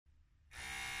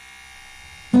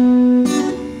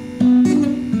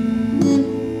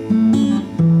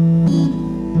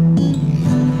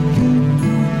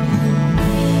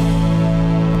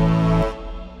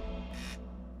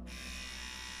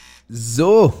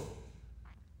So,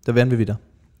 da wären wir wieder.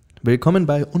 Willkommen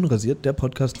bei Unrasiert, der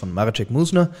Podcast von Mareczek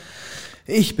Musner.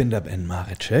 Ich bin der Ben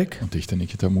Mareczek. Und ich, der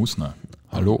Nikita Musner.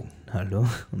 Hallo. Hallo,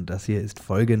 und das hier ist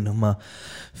Folge Nummer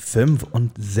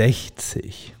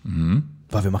 65.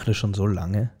 Boah, wir machen das schon so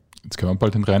lange. Jetzt können wir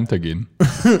bald in Rente gehen.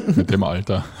 Mit dem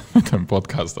Alter, mit dem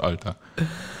Podcast-Alter.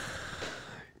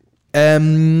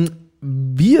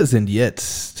 Wir sind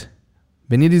jetzt,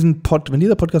 wenn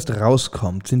dieser Podcast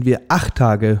rauskommt, sind wir 8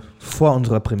 Tage vor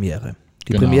unserer Premiere.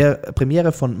 Die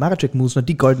Premiere von Mareczek Musner,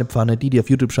 die goldene Pfanne, die auf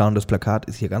YouTube schauen, das Plakat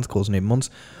ist hier ganz groß neben uns.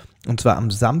 Und zwar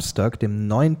am Samstag, dem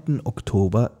 9.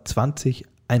 Oktober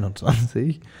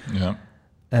 2021,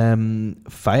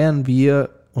 feiern wir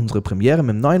unsere Premiere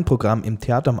mit dem neuen Programm im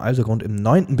Theater am Alsergrund im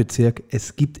 9. Bezirk.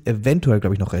 Es gibt eventuell,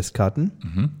 glaube ich, noch Restkarten.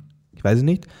 Ich weiß es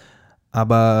nicht.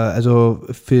 Aber also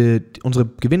für unsere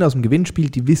Gewinner aus dem Gewinnspiel,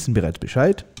 die wissen bereits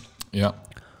Bescheid. Ja.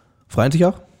 Freuen sich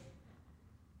auch?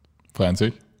 Freuen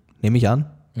sich? Nehme ich an.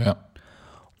 Ja.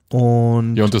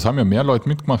 Und das haben ja mehr Leute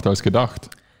mitgemacht als gedacht.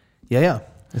 Ja.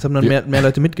 Es haben dann mehr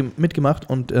Leute mitgemacht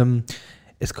und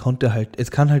es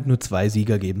kann halt nur 2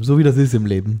 Sieger geben, so wie das ist im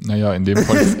Leben. Naja, in dem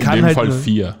Fall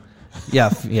 4.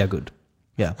 Ja, gut.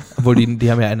 Ja, obwohl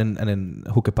die haben ja einen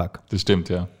Huckepack. Das stimmt,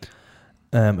 ja.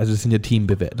 Also das sind ja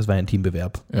das war ja ein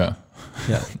Teambewerb. Ja.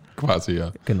 Quasi,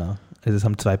 ja. Genau. Also es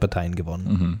haben 2 Parteien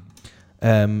gewonnen.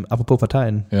 Apropos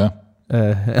Parteien. Ja.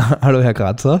 Hallo Herr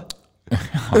Grazer.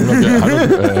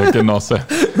 Hallo Genosse.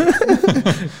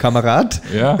 Kamerad.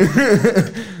 Ja. Was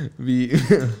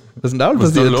ist denn da passiert? Was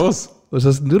ist da los? Was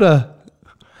hast denn du da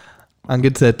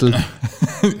angezettelt?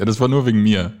 Ja, das war nur wegen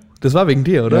mir. Das war wegen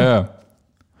dir, oder? Ja.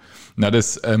 Na,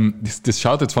 das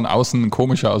schaut jetzt von außen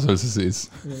komischer aus, als es ist.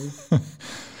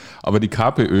 Aber die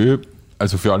KPÖ,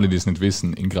 also für alle, die es nicht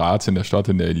wissen, in Graz, in der Stadt,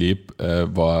 in der ich lebe,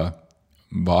 war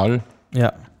Wahl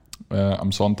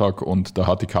am Sonntag und da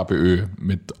hat die KPÖ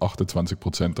mit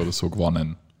 28% oder so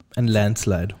gewonnen. Ein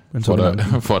Landslide. Vor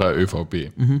der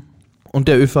ÖVP. Und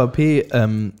der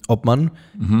ÖVP-Obmann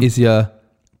ist ja,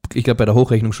 ich glaube, bei der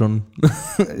Hochrechnung schon,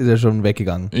 ist er schon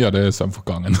weggegangen. Ja, der ist einfach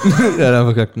gegangen. Er hat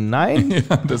einfach gesagt, nein.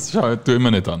 Ja, das tue ich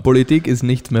mir nicht an. Politik ist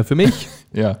nichts mehr für mich.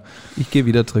 Ja. Ich gehe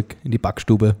wieder zurück in die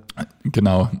Backstube.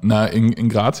 Genau. Na, in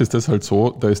Graz ist das halt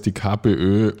so, da ist die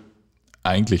KPÖ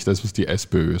eigentlich das, was die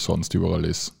SPÖ sonst überall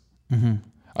ist.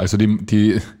 Also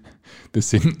die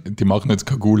machen jetzt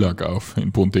kein Gulag auf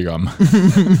in Buntigam.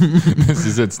 Das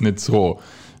ist jetzt nicht so,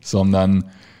 sondern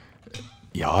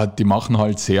ja, die machen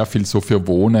halt sehr viel so für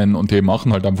Wohnen und die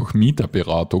machen halt einfach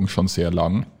Mieterberatung schon sehr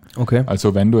lang. Okay.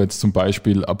 Also wenn du jetzt zum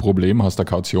Beispiel ein Problem hast, eine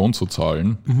Kaution zu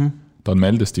zahlen, dann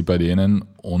meldest du die bei denen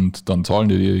und dann zahlen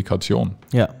die Kaution.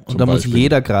 Ja, und da muss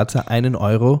jeder Grazer 1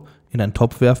 Euro in einen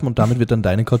Topf werfen und damit wird dann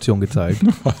deine Kaution gezahlt.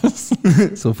 Was?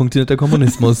 So funktioniert der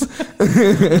Kommunismus.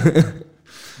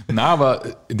 Na, aber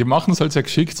die machen es halt sehr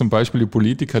geschickt. Zum Beispiel die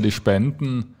Politiker, die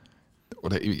spenden,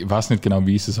 oder ich weiß nicht genau,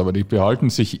 wie es ist, aber die behalten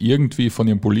sich irgendwie von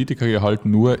ihrem Politikergehalt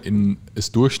nur in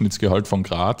das Durchschnittsgehalt von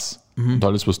Graz und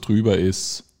alles, was drüber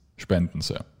ist, spenden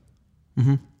sie.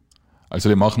 Also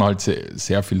die machen halt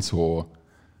sehr viel so,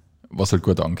 was halt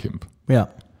gut ankommt. Ja.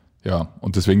 Ja,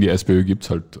 und deswegen die SPÖ gibt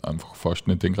es halt einfach fast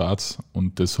nicht in Graz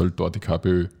und das halt dort die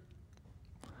KPÖ.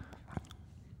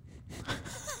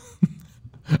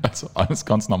 Also alles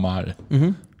ganz normal.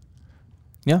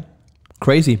 Ja,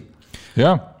 crazy.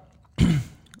 Ja.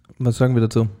 Was sagen wir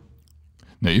dazu?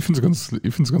 Na, ich finde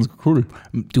es ganz cool.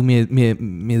 Du, mir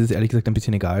ist es ehrlich gesagt ein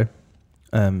bisschen egal.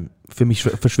 Für mich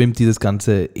verschwimmt dieses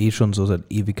Ganze schon so seit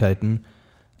Ewigkeiten.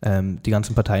 Die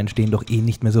ganzen Parteien stehen doch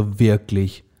nicht mehr so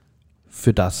wirklich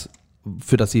für das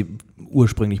sie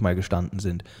ursprünglich mal gestanden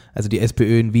sind. Also die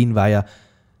SPÖ in Wien war ja,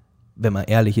 wenn man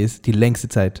ehrlich ist, die längste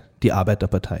Zeit die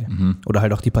Arbeiterpartei. Oder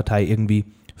halt auch die Partei irgendwie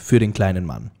für den kleinen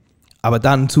Mann. Aber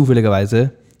dann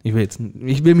zufälligerweise, ich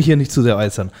will mich hier nicht zu sehr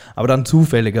äußern, aber dann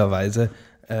zufälligerweise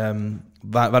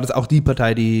war das auch die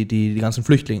Partei, die ganzen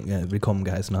Flüchtlinge willkommen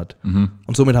geheißen hat.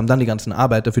 Und somit haben dann die ganzen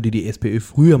Arbeiter, für die SPÖ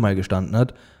früher mal gestanden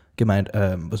hat, gemeint,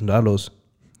 was ist denn da los?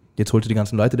 Jetzt holt ihr die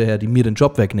ganzen Leute daher, die mir den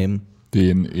Job wegnehmen.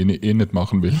 Den ich nicht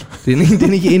machen will. Den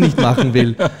ich nicht machen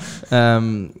will.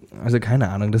 Also keine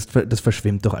Ahnung, das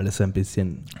verschwimmt doch alles so ein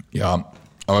bisschen. Ja,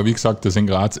 aber wie gesagt, das in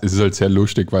Graz ist halt sehr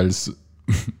lustig, weil es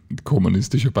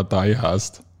kommunistische Partei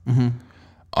heißt.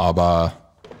 Aber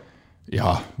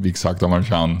ja, wie gesagt, einmal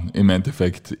schauen. Im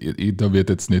Endeffekt, da wird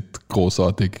jetzt nicht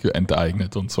großartig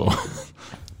enteignet und so.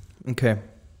 Okay.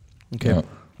 Ja.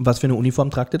 Und was für eine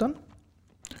Uniform tragt ihr dann?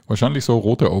 Wahrscheinlich so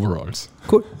rote Overalls.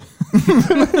 Cool.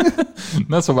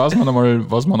 Na, so weiß man einmal,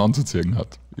 was man anzuziehen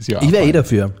hat. Ist ja ich wäre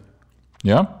dafür.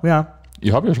 Ja? Ja.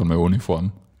 Ich habe ja schon meine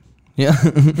Uniform. Ja.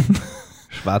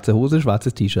 Schwarze Hose,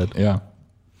 schwarzes T-Shirt. Ja.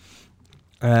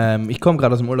 Ich komme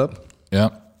gerade aus dem Urlaub.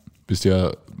 Ja, bist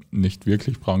ja nicht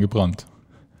wirklich braun gebrannt.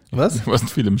 Was? Du warst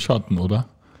viel im Schatten, oder?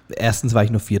 Erstens war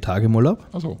ich nur 4 Tage im Urlaub.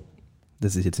 Ach so.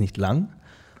 Das ist jetzt nicht lang.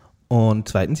 Und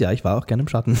zweitens, ja, ich war auch gerne im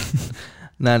Schatten.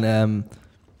 Nein,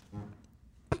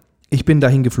 ich bin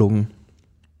dahin geflogen,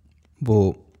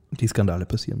 wo die Skandale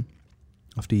passieren.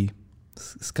 Auf die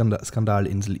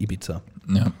Skandalinsel Ibiza.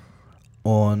 Ja.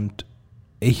 Und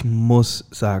ich muss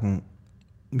sagen,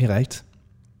 mir reicht's.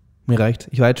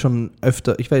 Ich war jetzt schon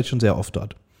sehr oft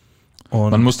dort.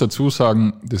 Und Man muss dazu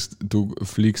sagen, du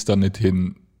fliegst da nicht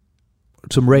hin.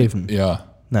 zum Raven? Ja.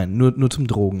 Nein, nur zum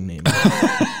Drogen nehmen.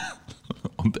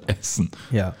 Und essen.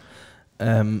 Ja.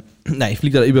 Nein, ich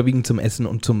fliege da überwiegend zum Essen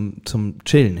und zum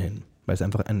Chillen hin, weil es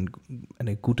einfach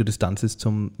eine gute Distanz ist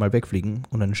zum mal wegfliegen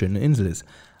und eine schöne Insel ist.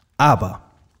 Aber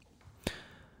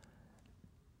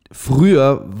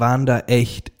früher waren da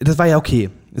echt, das war ja okay.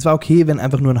 Es war okay, wenn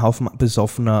einfach nur ein Haufen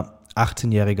besoffener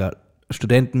 18-jähriger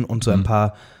Studenten und so ein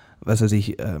paar, was weiß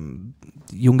ich,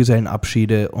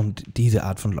 Junggesellenabschiede und diese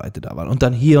Art von Leute da waren. Und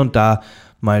dann hier und da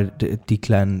mal die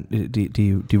kleinen,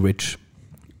 die Rich,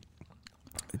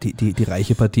 die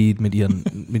reiche Partie mit ihren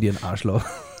Arschloch.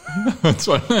 Jetzt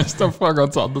wollte ich davor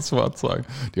ganz anderes Wort sagen.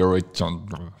 Die Rich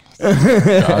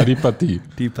ja, die Partie.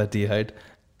 Die Partie halt.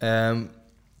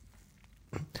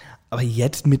 Aber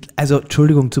jetzt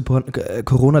Entschuldigung, zu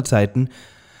Corona-Zeiten,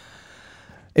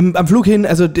 am Flug hin,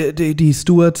 also die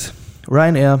Stewards,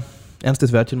 Ryanair,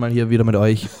 ernstes Wörtchen mal hier wieder mit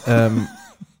euch,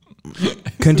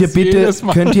 könnt ihr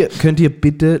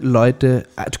bitte Leute,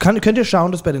 könnt ihr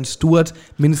schauen, dass bei den Stewards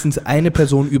mindestens eine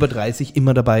Person über 30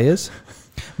 immer dabei ist?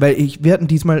 Weil wir hatten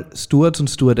diesmal Stewards und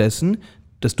Stewardessen,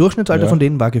 das Durchschnittsalter von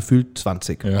denen war gefühlt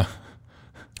 20. Ja.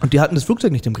 Und die hatten das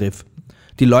Flugzeug nicht im Griff.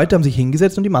 Die Leute haben sich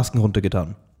hingesetzt und die Masken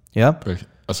runtergetan. Ja?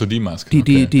 Achso, die Maske.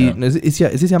 Es ist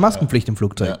ja Maskenpflicht im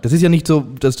Flugzeug. Ja. Das ist ja nicht so,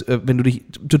 dass wenn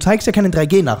du zeigst ja keinen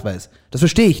 3G-Nachweis. Das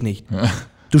verstehe ich nicht. Ja.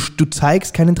 Du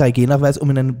zeigst keinen 3G-Nachweis, um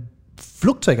in ein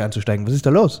Flugzeug einzusteigen. Was ist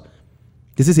da los?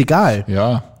 Das ist egal.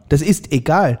 Ja. Das ist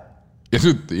egal.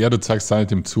 Ja, du zeigst es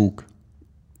halt im Zug.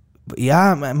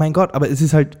 Ja, mein Gott, aber es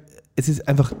ist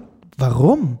einfach,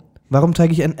 warum? Warum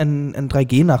zeige ich einen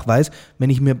 3G-Nachweis, wenn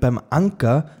ich mir beim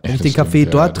Anker, wenn ich den Kaffee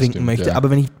dort trinken möchte, aber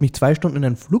wenn ich mich 2 Stunden in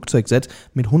ein Flugzeug setze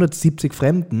mit 170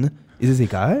 Fremden, ist es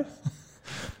egal?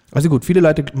 Also gut, viele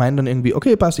Leute meinen dann irgendwie,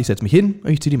 okay, passt, ich setze mich hin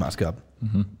und ich ziehe die Maske ab.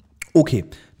 Mhm. Okay,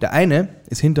 der eine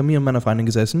ist hinter mir und meiner Freundin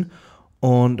gesessen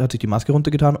und hat sich die Maske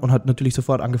runtergetan und hat natürlich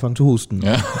sofort angefangen zu husten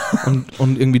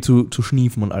und irgendwie zu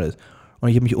schniefen und alles. Und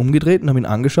ich habe mich umgedreht und habe ihn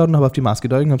angeschaut und habe auf die Maske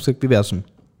gedeutet und habe gesagt, wie wär's denn?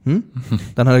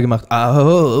 Dann hat er gemacht,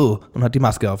 und hat die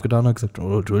Maske aufgetan und hat gesagt,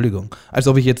 oh, Entschuldigung. Als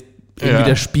ob ich jetzt irgendwie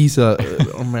der Spießer,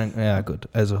 ja gut,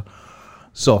 also.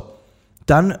 So,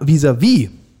 dann vis-à-vis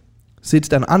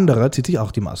sitzt ein anderer, zieht sich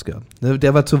auch die Maske ab.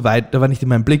 Der war zu weit, der war nicht in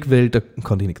meinem Blickfeld, da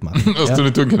konnte ich nichts machen. Hast du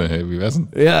nicht tun können, hey, wie wär's denn?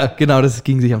 Ja, genau, das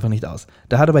ging sich einfach nicht aus.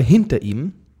 Da hat aber hinter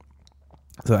ihm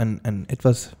so ein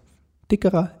etwas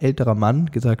dickerer, älterer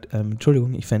Mann gesagt,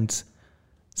 Entschuldigung, ich fände es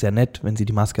sehr nett, wenn Sie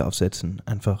die Maske aufsetzen,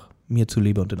 einfach mir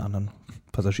zuliebe und den anderen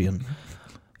Passagieren.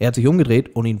 Er hat sich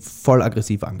umgedreht und ihn voll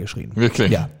aggressiv angeschrien. Wirklich?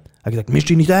 Ja. Er hat gesagt, misch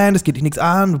dich nicht ein, das geht dich nichts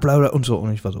an, bla bla und so.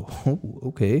 Und ich war so, oh,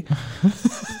 okay.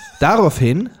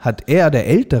 Daraufhin hat er, der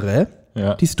Ältere,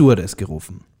 die Stewardess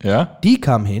gerufen. Ja? Die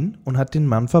kam hin und hat den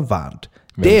Mann verwarnt.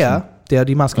 Der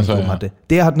die Maske oben hatte,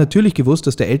 der hat natürlich gewusst,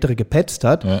 dass der Ältere gepetzt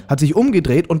hat, hat sich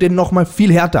umgedreht und den nochmal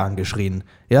viel härter angeschrien.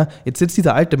 Ja, jetzt sitzt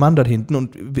dieser alte Mann da hinten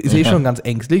und ist schon ganz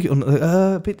ängstlich und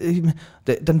bitte,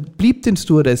 dann blieb den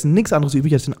Stewardessen nichts anderes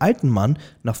übrig, als den alten Mann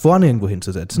nach vorne irgendwo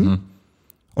hinzusetzen. Mhm.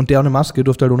 Und der ohne Maske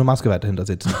durfte halt ohne Maske weiterhin da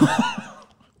sitzen.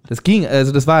 Das ging,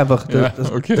 also das war einfach,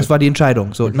 das war die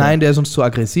Entscheidung. So, nein, der ist uns zu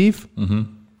aggressiv. Mhm.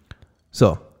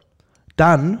 So,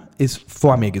 dann ist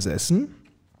vor mir gesessen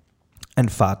ein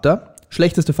Vater,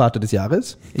 schlechteste Vater des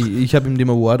Jahres. Ich habe ihm den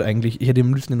Award ich hätte ihm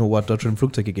am liebsten den Award dort schon im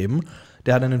Flugzeug gegeben.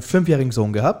 Der hat einen 5-jährigen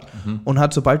Sohn gehabt und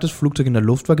hat, sobald das Flugzeug in der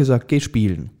Luft war, gesagt, geh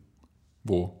spielen.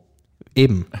 Wo?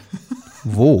 Eben.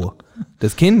 Wo?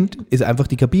 Das Kind ist einfach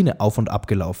die Kabine auf und ab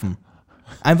gelaufen.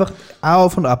 Einfach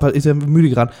auf und ab, ist er müde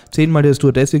geraten. 10-mal der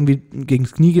Stewardess irgendwie gegen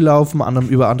das Knie gelaufen,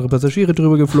 über andere Passagiere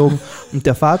drüber geflogen. Und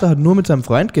der Vater hat nur mit seinem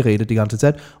Freund geredet die ganze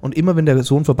Zeit. Und immer wenn der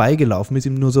Sohn vorbeigelaufen ist,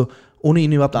 ihm nur so, ohne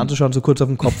ihn überhaupt anzuschauen, so kurz auf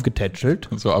den Kopf getätschelt.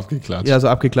 So abgeklatscht. Ja, so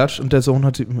abgeklatscht. Und der Sohn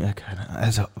hat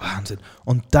also Wahnsinn.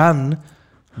 Und dann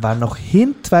war noch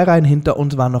 2 Reihen hinter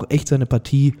uns, war noch echt so eine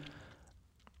Partie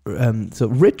so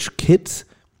Rich Kids,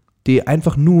 die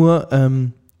einfach nur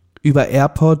über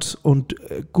AirPods und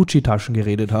Gucci-Taschen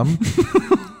geredet haben.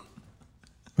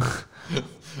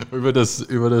 Über das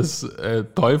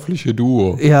teuflische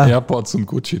Duo. Ja. AirPods und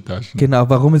Gucci-Taschen. Genau,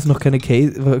 warum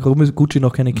Gucci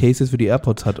noch keine Cases für die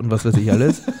AirPods hat und was weiß ich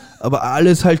alles. Aber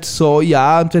alles halt so,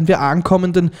 ja, und wenn wir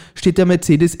ankommen, dann steht der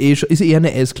Mercedes ist eher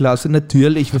eine S-Klasse.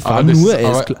 Natürlich, wir fahren nur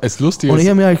S-Klasse. Aber das Lustige Und ich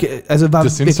ist, hab mir halt, also war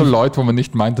das sind so Leute, wo man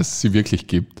nicht meint, dass es sie wirklich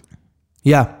gibt.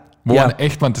 Ja. Wo man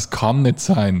echt meint, das kann nicht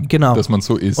sein, genau. dass man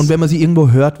so ist. Und wenn man sie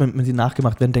irgendwo hört, wenn sie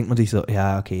nachgemacht werden, denkt man sich so,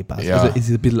 ja, okay, passt. Ja. Also es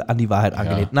ist ein bisschen an die Wahrheit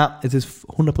angelehnt. Ja. Na, es ist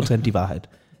 100% die Wahrheit.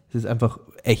 Es ist einfach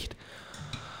echt.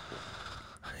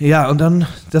 Ja, und dann,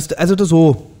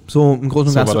 so im Großen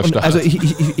und Ganzen. Und also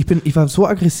ich war so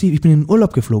aggressiv, ich bin in den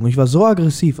Urlaub geflogen, ich war so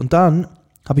aggressiv. Und dann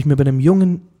habe ich mir bei einem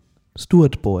jungen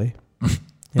Steward-Boy,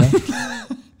 ja,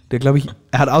 der glaube ich,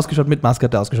 er hat ausgeschaut mit Maske,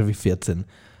 hat er ausgeschaut wie 14.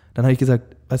 Dann habe ich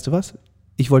gesagt, weißt du was?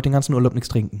 Ich wollte den ganzen Urlaub nichts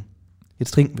trinken.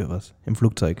 Jetzt trinken wir was im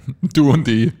Flugzeug. Du und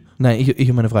die? Nein, ich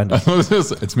und meine Freunde.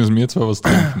 Also jetzt müssen wir zwar was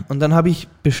trinken. Und dann habe ich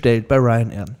bestellt bei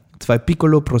Ryanair 2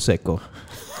 Piccolo Prosecco.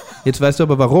 Jetzt weißt du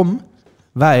aber warum?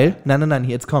 Weil, nein,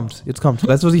 jetzt kommt's.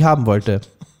 Weißt du, was ich haben wollte?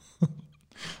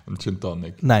 Ein Gin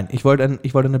Tonic. Nein, ich wollte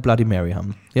eine Bloody Mary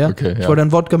haben. Ja? Okay, Ich wollte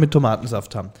einen Wodka mit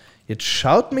Tomatensaft haben. Jetzt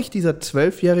schaut mich dieser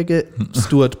 12-jährige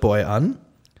Steward Boy an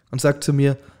und sagt zu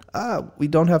mir, we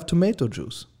don't have tomato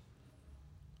juice.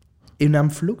 In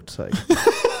einem Flugzeug.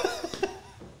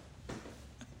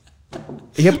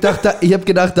 Ich hab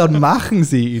gedacht, dann machen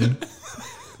sie ihn.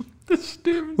 Das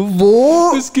stimmt.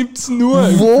 Wo? Das gibt's nur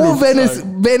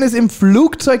im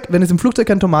Flugzeug. Wenn es im Flugzeug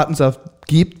keinen Tomatensaft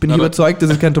gibt, bin ich überzeugt, dass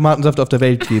es keinen Tomatensaft auf der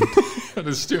Welt gibt. Ja,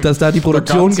 das stimmt. Dass da die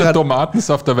Produktion der ganze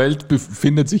Tomatensaft der Welt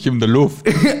befindet sich in der Luft.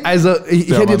 Also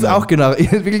ich hätte jetzt auch gedacht, ich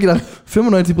hätte wirklich gedacht,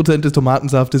 95% des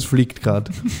Tomatensaftes fliegt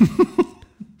gerade.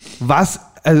 Was?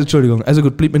 Also Entschuldigung, also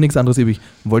gut, blieb mir nichts anderes übrig.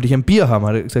 Wollte ich ein Bier haben?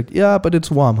 Hat er gesagt, ja, but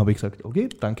it's warm. Habe ich gesagt, okay,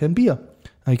 danke, ein Bier.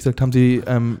 Habe ich gesagt, haben Sie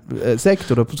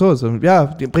Sekt oder so? Ja,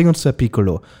 bring uns 2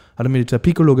 Piccolo. Hat er mir die 2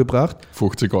 Piccolo gebracht.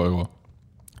 50 €.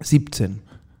 17.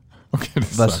 Okay,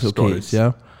 das was ist okay ist,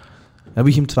 ja. Da habe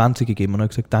ich ihm 20 gegeben und habe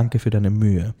gesagt, danke für deine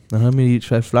Mühe. Dann hat er mir die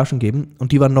 2 Flaschen gegeben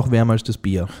und die waren noch wärmer als das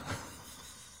Bier.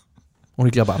 Und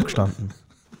ich glaube abgestanden.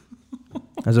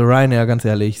 Also Ryanair, ganz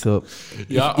ehrlich, so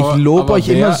ja, ich lobe euch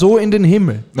immer so in den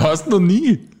Himmel. Hast du noch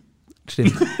nie.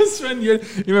 Stimmt. Das werden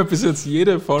immer bis jetzt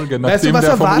jede Folge, nachdem weißt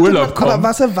du, der vom Urlaub kommt. Aber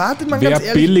was erwartet man wer ganz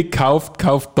ehrlich? billig kauft,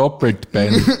 kauft doppelt,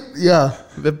 Ben. Ja,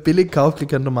 wer billig kauft,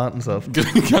 kriegt keinen Tomatensaft.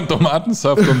 Kriegt keinen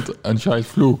Tomatensaft und einen scheiß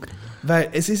Flug. Weil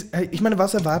es ist, ich meine,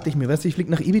 was erwarte ich mir? Weißt du, ich fliege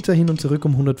nach Ibiza hin und zurück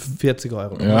um 140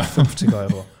 €, ja. 150 €.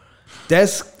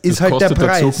 Das ist halt der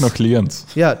Preis. Der Zug nach Lienz.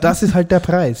 Ja, das ist halt der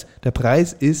Preis. Der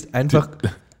Preis ist einfach...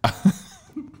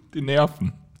 Die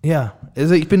Nerven. Ja,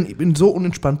 also ich bin so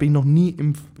unentspannt, bin ich noch nie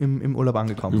im Urlaub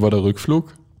angekommen. Wie war der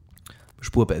Rückflug?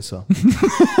 Spur besser.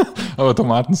 Aber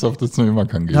Tomatensaft ist noch immer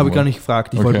kein Geben. Habe ich gar nicht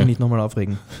gefragt, ich wollte mich nicht nochmal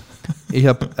aufregen.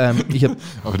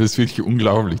 Aber das ist wirklich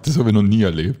unglaublich, das habe ich noch nie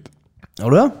erlebt.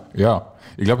 Oder? Ja,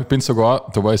 ich glaube, ich bin sogar,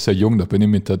 da war ich sehr jung, da bin ich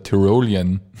mit der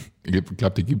Tyrolean, ich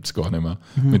glaube, die gibt es gar nicht mehr,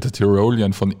 mit der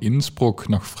Tyrolean von Innsbruck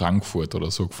nach Frankfurt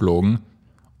oder so geflogen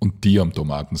und die haben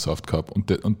Tomatensaft gehabt.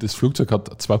 Und das Flugzeug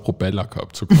hat 2 Propeller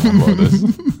gehabt, so klein war das.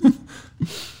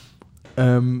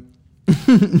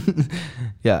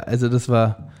 Ja, also das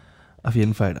war auf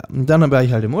jeden Fall da. Und dann war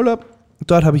ich halt im Urlaub.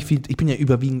 Dort habe ich bin ja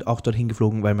überwiegend auch dorthin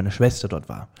geflogen, weil meine Schwester dort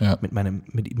war. Ja.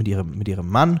 Mit ihrem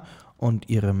Mann und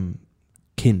ihrem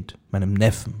Kind, meinem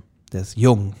Neffen. Der ist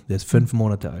jung, der ist 5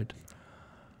 Monate alt.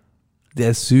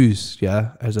 Der ist süß,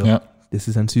 ja. Also das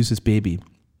ist ein süßes Baby.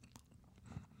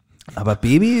 Aber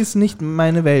Baby ist nicht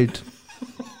meine Welt.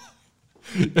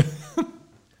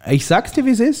 Ich sag's dir,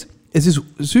 wie es ist. Es ist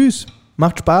süß,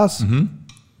 macht Spaß.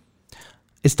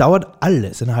 Es dauert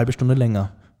alles eine halbe Stunde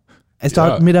länger.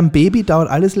 Mit einem Baby dauert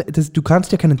alles, du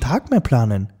kannst ja keinen Tag mehr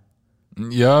planen.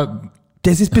 Ja.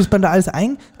 Das ist, bis man da alles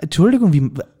Entschuldigung,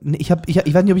 ich weiß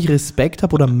nicht, ob ich Respekt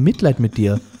habe oder Mitleid mit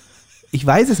dir. Ich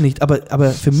weiß es nicht,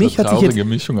 aber für mich hat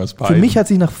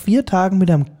sich nach 4 Tagen mit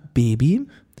einem Baby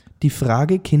die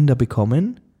Frage Kinder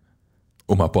bekommen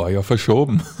um ein paar Jahre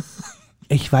verschoben.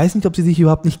 Ich weiß nicht, ob sie sich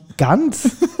überhaupt nicht ganz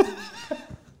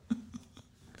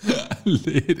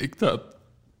erledigt hat.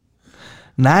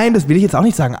 Nein, das will ich jetzt auch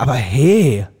nicht sagen, aber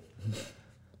hey,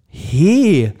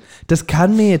 das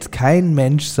kann mir jetzt kein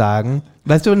Mensch sagen.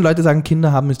 Weißt du, wenn Leute sagen,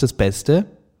 Kinder haben ist das Beste?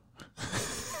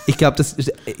 Ich glaube, das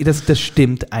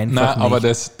stimmt einfach nicht. Aber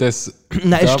es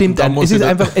stimmt.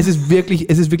 Es ist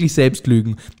wirklich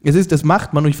Selbstlügen. Das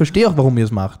macht man und ich verstehe auch, warum ihr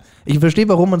es macht. Ich verstehe,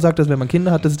 warum man sagt, dass wenn man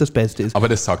Kinder hat, dass es das Beste ist. Aber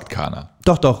das sagt keiner.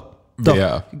 Doch.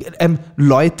 Wer?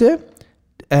 Leute,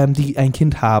 die ein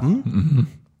Kind haben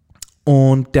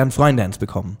und deren Freunde eins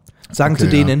bekommen, sagen zu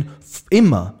denen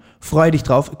immer, freu dich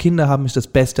drauf, Kinder haben ist das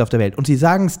Beste auf der Welt. Und sie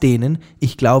sagen es denen,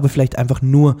 ich glaube vielleicht einfach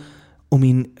nur, um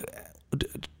ihn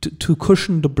to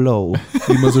cushion the blow,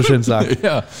 wie man so schön sagt.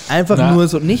 Ja. Einfach nur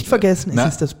so, nicht vergessen, es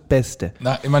ist das Beste.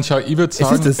 Ich meine, schau, ich würde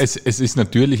sagen, es ist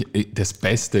natürlich, das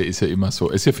Beste ist ja immer so,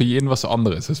 es ist ja für jeden was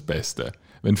anderes das Beste.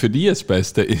 Wenn für die das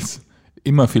Beste ist,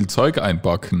 immer viel Zeug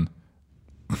einpacken,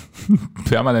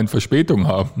 permanent Verspätung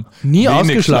haben, nie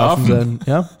ausgeschlafen sein,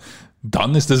 ja,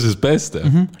 dann ist das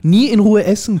Beste. Nie in Ruhe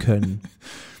essen können.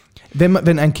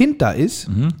 Wenn ein Kind da ist,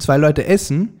 2 Leute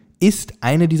essen, ist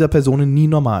eine dieser Personen nie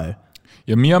normal.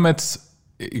 Ja, wir haben jetzt,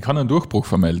 ich kann einen Durchbruch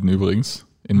vermelden übrigens,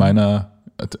 in meiner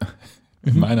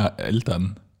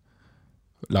Elternlaufbahn.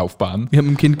 Wir haben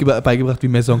dem Kind beigebracht, wie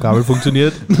Messer und Gabel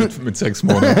funktioniert. mit 6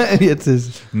 Monaten. Jetzt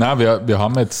ist. Nein, wir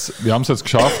haben es jetzt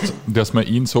geschafft, dass wir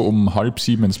ihn so um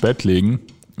 6:30 ins Bett legen,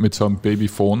 mit so einem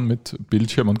Babyphone, mit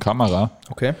Bildschirm und Kamera.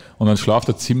 Okay. Und dann schlaft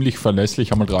er ziemlich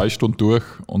verlässlich einmal 3 Stunden durch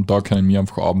und da können wir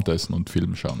einfach Abendessen und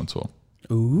Film schauen und so.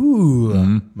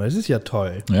 Das ist ja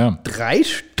toll. Ja. 3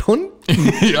 Stunden?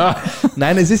 Ja.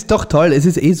 Nein, es ist doch toll, es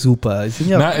ist super.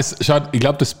 Schaut, ich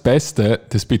glaube, das Beste,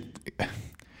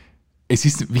 es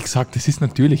ist, wie gesagt, es ist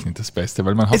natürlich nicht das Beste,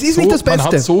 weil man hat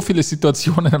so viele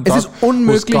Situationen am Tag,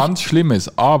 wo es ganz schlimm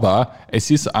ist, aber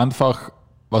es ist einfach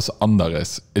was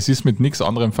anderes. Es ist mit nichts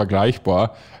anderem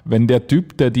vergleichbar, wenn der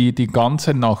Typ, der die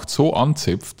ganze Nacht so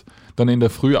anzipft, dann in der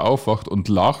Früh aufwacht und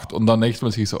lacht und dann denkt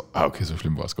man sich so, okay, so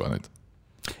schlimm war es gar nicht.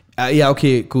 Ja,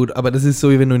 okay, gut, aber das ist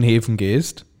so, wie wenn du in Häfen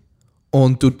gehst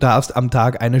und du darfst am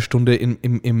Tag 1 Stunde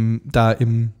im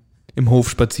Hof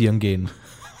spazieren gehen.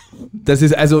 Das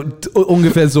ist also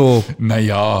ungefähr so.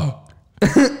 Naja.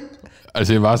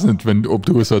 Also ich weiß nicht, ob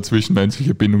du so eine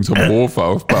zwischenmenschliche Bindung zum Hof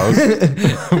aufbaust,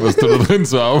 was du da drin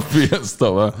so aufwirst,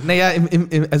 aber... Naja,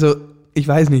 also ich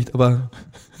weiß nicht, aber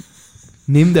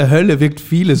neben der Hölle wirkt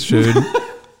vieles schön.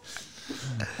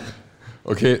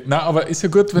 Okay, na, aber ist ja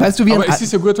gut, wenn, es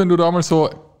ist ja gut, wenn du da mal so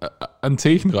ein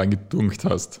Zeichen reingedunkt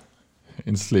hast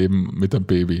ins Leben mit einem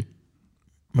Baby.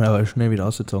 Ja, aber schnell wieder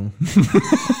ausgezogen.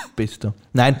 Bist du.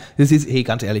 Nein, das ist,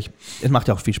 ganz ehrlich, es macht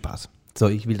ja auch viel Spaß. So,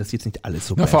 ich will das jetzt nicht alles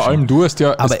so vor allem du hast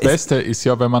ja, aber das Beste ist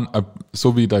ja, wenn man,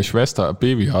 so wie deine Schwester ein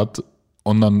Baby hat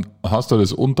und dann hast du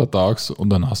das untertags und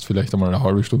dann hast du vielleicht einmal eine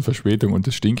halbe Stunde Verspätung und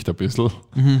das stinkt ein bisschen,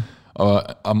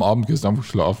 aber am Abend gehst du einfach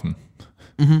schlafen.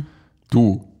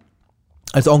 Du.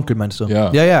 Als Onkel meinst du? Ja,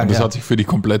 und das hat sich für dich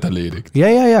komplett erledigt.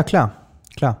 Ja, klar.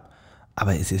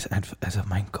 Aber es ist einfach, also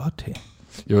mein Gott, hey.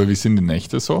 Ja, aber wie sind die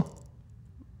Nächte so?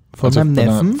 Von meinem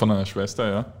Neffen? Von einer Schwester,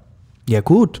 ja. Ja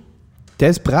gut, der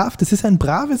ist brav, das ist ein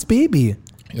braves Baby.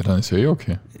 Ja, dann ist ja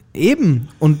okay. Eben,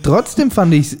 und trotzdem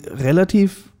fand ich es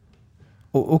relativ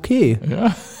okay.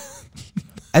 Ja.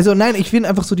 Also nein, ich finde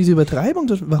einfach so diese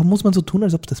Übertreibung, warum muss man so tun,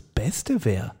 als ob es das Beste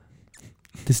wäre?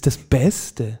 Das ist das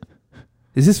Beste.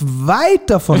 Es ist weit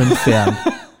davon entfernt.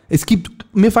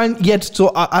 Mir fallen jetzt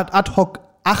so ad hoc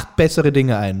 8 bessere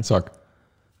Dinge ein. Sag.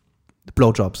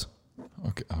 Blowjobs.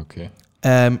 Okay.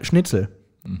 Schnitzel.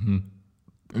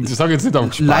 Ich sage jetzt nicht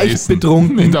auf Speisen.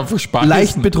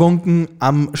 Leicht betrunken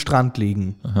am Strand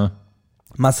liegen. Aha.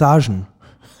 Massagen.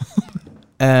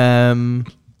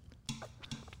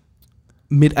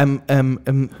 Mit einem,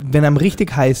 wenn einem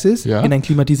richtig heiß ist, in einen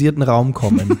klimatisierten Raum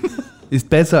kommen. Ist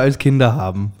besser als Kinder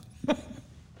haben.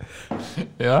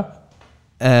 Ja.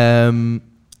 Wenn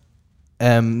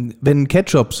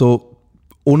Ketchup so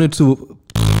ohne zu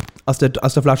aus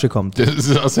der Flasche kommt. Das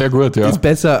ist auch sehr gut, ja. Ist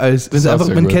besser als,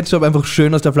 wenn Ketchup einfach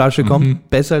schön aus der Flasche kommt,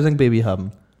 besser als ein Baby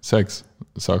haben. 6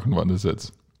 Sachen waren das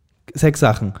jetzt. 6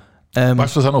 Sachen.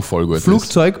 Weißt du, was auch noch voll gut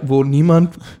Flugzeug, ist? Wo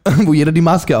jeder die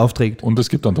Maske aufträgt. Und es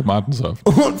gibt dann Tomatensaft.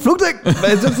 Und Flugzeug,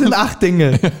 weil das sind 8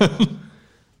 Dinge.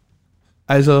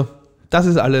 Also, das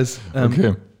ist alles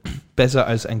besser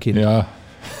als ein Kind. Ja,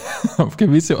 auf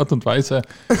gewisse Art und Weise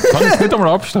kann ich es nicht einmal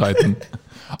abstreiten.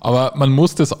 Aber man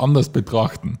muss das anders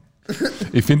betrachten.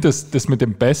 Ich finde, das mit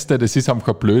dem Beste, das ist einfach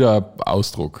ein blöder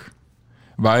Ausdruck.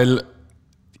 Weil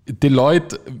die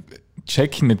Leute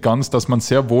checken nicht ganz, dass man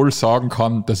sehr wohl sagen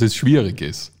kann, dass es schwierig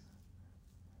ist.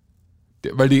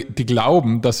 Weil die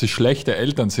glauben, dass sie schlechte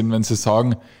Eltern sind, wenn sie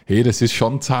sagen, hey, das ist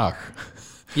schon zart.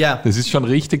 Ja. Das ist schon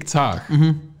richtig zart.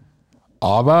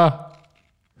 Aber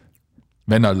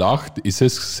wenn er lacht, ist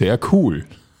es sehr cool.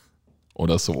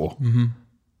 Oder so.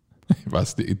 Ich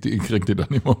weiß, ich kriege die dann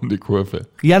immer um die Kurve.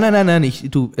 Ja, nein,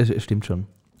 es stimmt schon.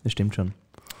 Es stimmt schon.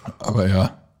 Aber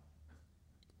ja.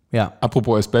 Ja.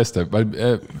 Apropos das Beste,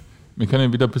 weil wir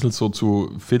können wieder ein bisschen so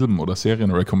zu Film- oder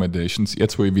Serien-Recommendations,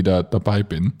 jetzt wo ich wieder dabei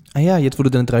bin. Ah ja, jetzt wo du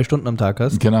deine 3 Stunden am Tag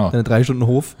hast. Genau. Deine 3 Stunden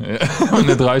Hof. Ja, und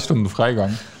eine 3 Stunden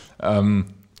Freigang.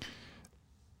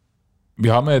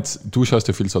 Wir haben jetzt, du schaust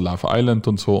ja viel so Love Island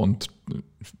und so und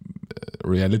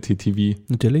Reality-TV.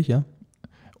 Natürlich, ja.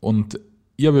 Und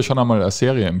ich habe ja schon einmal eine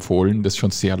Serie empfohlen, das ist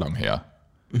schon sehr lang her.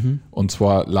 Und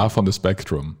zwar Love on the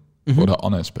Spectrum oder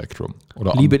On a Spectrum.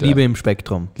 Oder Liebe im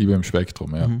Spektrum. Liebe im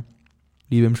Spektrum, ja.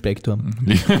 Liebe im Spektrum.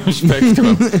 Liebe im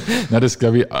Spektrum. Na, das ist,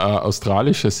 glaube ich, eine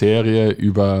australische Serie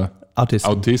über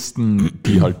Autisten,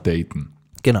 die halt daten.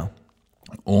 Genau.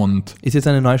 Und ist jetzt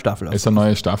eine neue Staffel. Es ist eine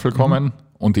neue Staffel gekommen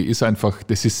und die ist einfach,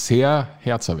 das ist sehr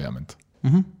herzerwärmend.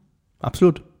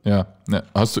 Absolut. Ja. Ne,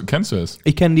 kennst du es?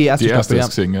 Ich kenne die erste Staffel,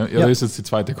 hast du gesehen, ja? Ja, da ist jetzt die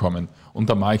zweite gekommen. Und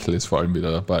der Michael ist vor allem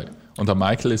wieder dabei. Und der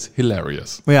Michael ist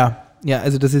hilarious. Ja,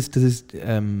 also das sind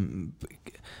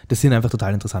einfach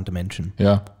total interessante Menschen.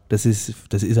 Ja. Das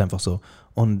ist einfach so.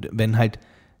 Und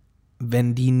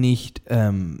wenn die nicht,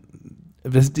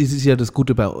 das ist ja das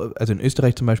Gute also in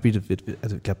Österreich zum Beispiel,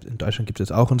 also ich glaube in Deutschland gibt es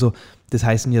das auch und so, das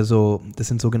heißen ja so, das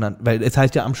sind sogenannte, weil es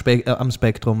heißt ja am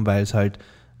Spektrum, weil es halt,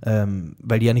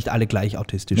 weil die ja nicht alle gleich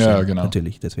autistisch sind. Ja, genau.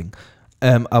 Natürlich, deswegen.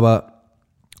 Aber,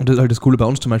 und das ist halt das Coole bei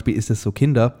uns zum Beispiel, ist, dass so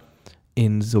Kinder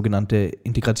in sogenannte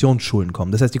Integrationsschulen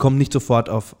kommen. Das heißt, die kommen nicht sofort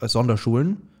auf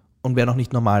Sonderschulen und werden auch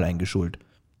nicht normal eingeschult.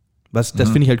 Das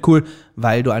finde ich halt cool,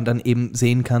 weil du dann eben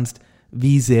sehen kannst,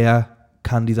 wie sehr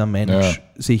kann dieser Mensch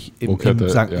sich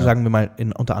sagen wir mal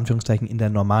unter Anführungszeichen in der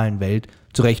normalen Welt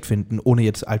zurechtfinden, ohne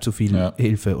jetzt allzu viel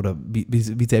Hilfe, oder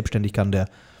wie selbstständig kann der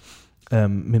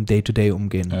mit dem Day-to-Day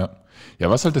umgehen. Ja,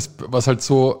 was halt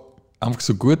so einfach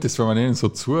so gut ist, wenn man ihnen so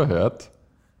zuhört,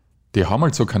 die haben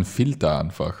halt so keinen Filter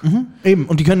einfach. Eben,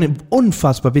 und die können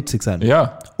unfassbar witzig sein.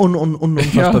 Ja.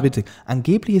 Unfassbar witzig.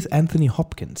 Angeblich ist Anthony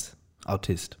Hopkins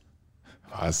Autist.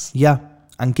 Was? Ja,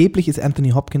 angeblich ist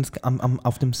Anthony Hopkins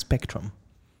auf dem Spektrum.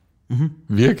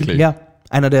 Wirklich? Ja,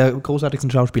 einer der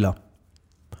großartigsten Schauspieler.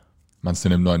 Meinst du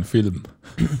in dem neuen Film?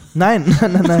 Nein.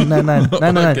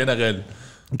 Generell?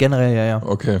 Generell, ja.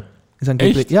 Okay. Ist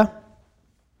angeblich, echt? ja.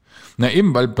 Na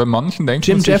eben, weil bei manchen denkt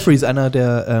Jim man sich... Jeffries,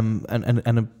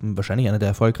 wahrscheinlich einer der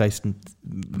erfolgreichsten,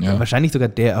 wahrscheinlich sogar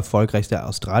der erfolgreichste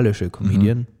australische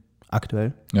Comedian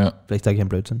aktuell. Ja. Vielleicht sage ich einen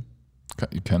Blödsinn.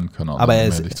 Ich kenne keine Ahnung, aber um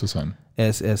ehrlich zu sein. Er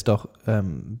ist doch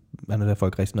einer der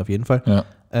erfolgreichsten auf jeden Fall. Ja.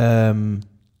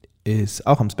 Ist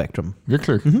auch am Spektrum.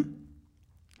 Wirklich?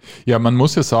 Ja, man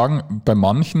muss ja sagen, bei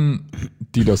manchen,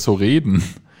 die da so reden,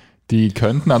 die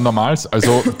könnten ein normales,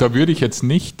 also da würde ich jetzt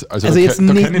nicht... Also jetzt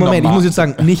nicht, Moment, ich muss jetzt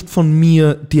sagen, nicht von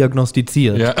mir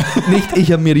diagnostiziert. Ja. Nicht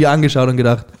ich habe mir die angeschaut und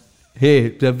gedacht,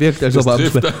 hey, der wirkt, als ob er am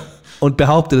Spektrum... Und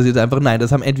behauptet das jetzt einfach. Nein,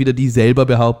 das haben entweder die selber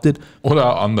behauptet.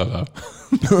 Oder ein anderer.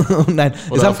 Nein,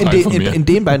 das haben in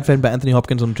den beiden Fällen, bei Anthony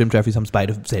Hopkins und Jim Jeffries, haben es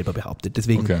beide selber behauptet.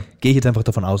 Deswegen gehe ich jetzt einfach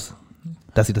davon aus,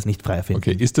 dass sie das nicht frei erfinden.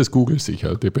 Okay, ist das Google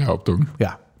sicher, die Behauptung?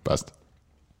 Ja. Passt.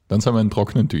 Dann sind wir in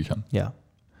trockenen Tüchern. Ja.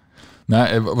 Na,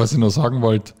 was ich noch sagen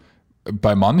wollte,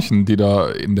 bei manchen, die da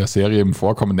in der Serie eben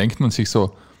vorkommen, denkt man sich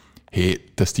so, hey,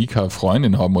 dass die keine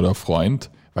Freundin haben oder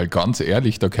Freund, weil ganz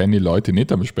ehrlich, da kenne ich Leute, die nicht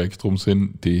am Spektrum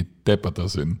sind, die depperter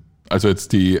sind. Also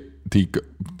jetzt die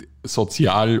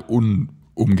sozial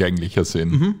unumgänglicher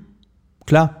sind.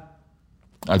 Klar.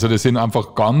 Also das sind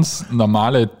einfach ganz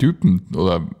normale Typen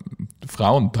oder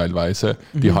Frauen teilweise,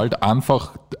 die halt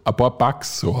einfach ein paar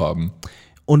Bugs so haben.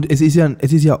 Und es ist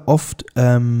ja oft,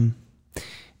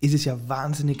 ist es ja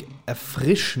wahnsinnig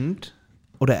erfrischend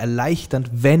oder erleichternd,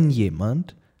 wenn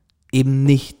jemand eben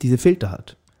nicht diese Filter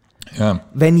hat. Ja.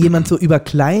 Wenn jemand so über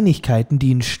Kleinigkeiten, die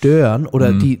ihn stören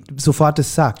oder die sofort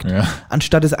es sagt,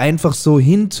 anstatt es einfach so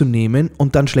hinzunehmen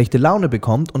und dann schlechte Laune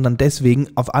bekommt und dann deswegen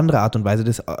auf andere Art und Weise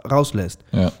das rauslässt.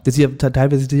 Ja. Das ist ja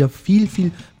teilweise ist das ja viel,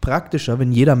 viel praktischer,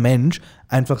 wenn jeder Mensch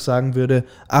einfach sagen würde,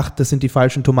 ach, das sind die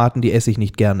falschen Tomaten, die esse ich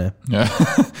nicht gerne. Ja.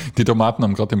 Die Tomaten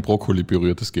haben gerade den Brokkoli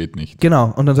berührt, das geht nicht.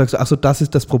 Genau, und dann sagst du, ach so, das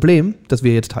ist das Problem, das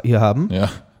wir jetzt hier haben. Ja.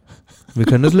 Wir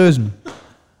können das lösen.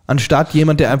 Anstatt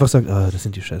jemand, der einfach sagt, das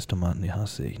sind die scheiß Tomaten, die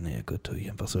hasse ich. Nee, gut, tue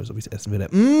ich einfach so, als ob ich es essen würde.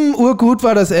 Urgut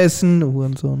war das Essen,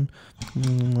 Hurensohn.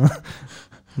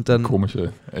 Und dann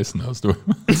komische Essen hast du.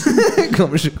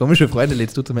 komische Freunde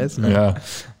lädst du zum Essen. Ja.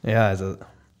 Ja, also.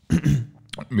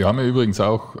 Wir haben ja übrigens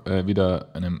auch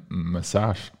wieder eine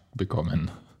Message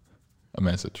bekommen. A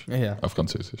message. Ja. Auf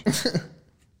Französisch.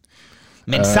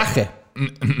 Mensaje.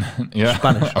 Ja,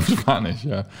 Spanisch. Auf Spanisch,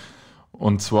 ja.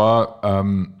 Und zwar,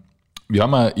 wir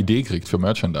haben eine Idee gekriegt für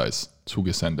Merchandise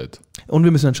zugesendet. Und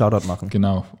wir müssen einen Shoutout machen.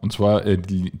 Genau. Und zwar,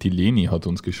 die Leni hat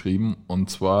uns geschrieben. Und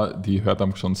zwar, die hört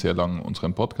schon sehr lange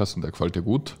unseren Podcast und der gefällt ihr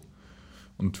gut.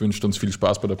 Und wünscht uns viel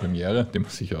Spaß bei der Premiere, den wir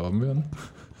sicher haben werden.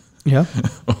 Ja.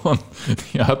 Und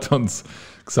die hat uns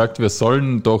gesagt, wir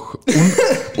sollen doch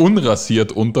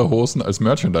unrasiert Unterhosen als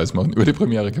Merchandise machen. Über die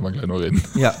Premiere können wir gleich noch reden.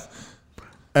 Ja.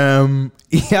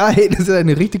 Ja, hey, das ist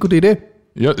eine richtig gute Idee.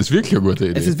 Ja, ist wirklich eine gute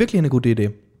Idee. Es ist wirklich eine gute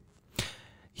Idee.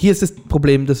 Hier ist das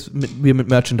Problem, das wir mit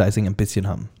Merchandising ein bisschen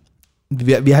haben.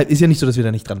 Ist ja nicht so, dass wir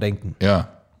da nicht dran denken. Ja.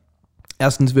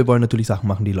 Erstens, wir wollen natürlich Sachen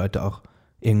machen, die Leute auch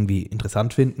irgendwie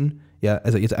interessant finden. Ja,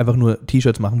 also jetzt einfach nur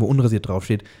T-Shirts machen, wo unrasiert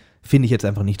draufsteht, finde ich jetzt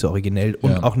einfach nicht so originell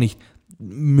und auch nicht,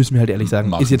 müssen wir halt ehrlich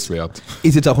sagen, ist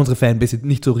jetzt auch unsere Fanbase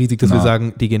nicht so riesig, dass wir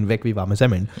sagen, die gehen weg wie warme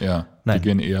Semmeln. Ja, Nein. Die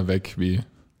gehen eher weg wie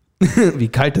wie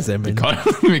kalte Semmeln.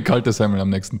 Wie kalte Semmeln am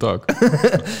nächsten Tag.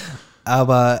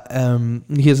 Aber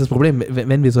hier ist das Problem,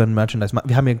 wenn wir so ein Merchandise machen,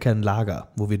 wir haben ja kein Lager,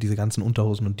 wo wir diese ganzen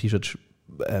Unterhosen und T-Shirts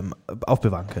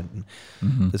aufbewahren könnten.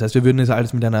 Das heißt, wir würden das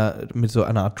alles mit so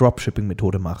einer Art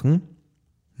Dropshipping-Methode machen.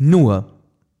 Nur,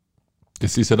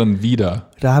 das ist ja dann wieder.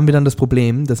 da haben wir dann das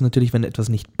Problem, dass natürlich, wenn etwas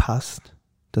nicht passt,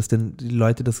 dass dann die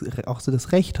Leute auch so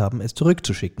das Recht haben, es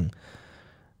zurückzuschicken.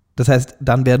 Das heißt,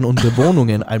 dann werden unsere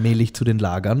Wohnungen allmählich zu den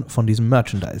Lagern von diesem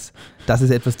Merchandise. Das ist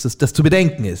etwas, das zu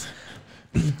bedenken ist.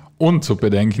 Und zu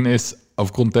bedenken ist,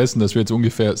 aufgrund dessen, dass wir jetzt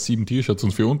ungefähr 7 T-Shirts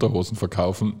und 4 Unterhosen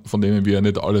verkaufen, von denen wir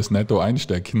nicht alles netto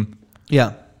einstecken,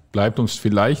 bleibt uns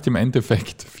vielleicht im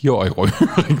Endeffekt 4 Euro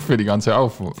übrig für die ganze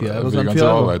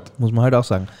Arbeit. Muss man halt auch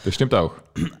sagen. Das stimmt auch.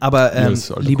 Aber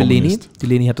liebe Leni, die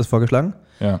Leni hat das vorgeschlagen.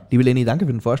 Ja. Liebe Leni, danke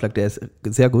für den Vorschlag, der ist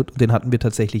sehr gut. Die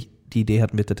Idee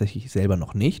hatten wir tatsächlich selber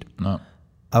noch nicht. Na.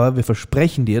 Aber wir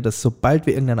versprechen dir, dass sobald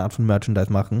wir irgendeine Art von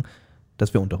Merchandise machen,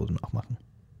 dass wir Unterhosen auch machen.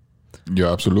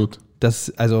 Ja, absolut.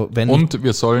 Und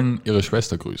wir sollen ihre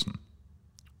Schwester grüßen.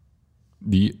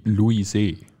 Die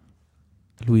Luise,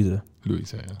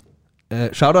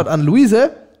 ja. Shoutout an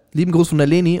Luise. Lieben Gruß von der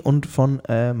Leni und von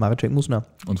Marek Musner.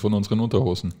 Und von unseren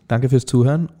Unterhosen. Danke fürs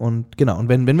Zuhören. Und genau, und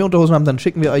wenn wir Unterhosen haben, dann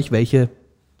schicken wir euch welche.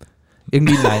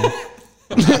 Irgendwie nein.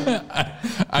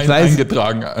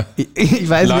 Eingetragen. Ich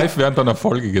weiß live während einer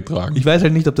Folge getragen. Ich weiß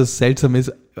halt nicht, ob das seltsam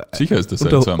ist. Sicher ist das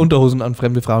seltsam. Unterhosen an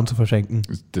fremde Frauen zu verschenken.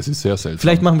 Das ist sehr seltsam.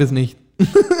 Vielleicht machen wir es nicht.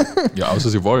 Ja, außer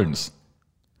sie wollen es.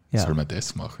 Ja. Soll man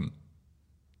das machen?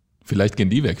 Vielleicht gehen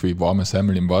die weg wie warme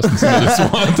Semmel im wahrsten Sinne des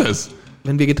Wortes.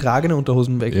 Wenn wir getragene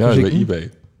Unterhosen wegschicken? Ja, über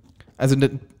eBay. Also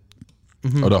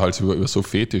oder halt über so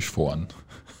Fetischforen.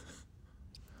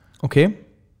 Okay.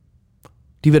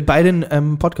 Die wird bei den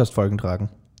Podcast-Folgen tragen.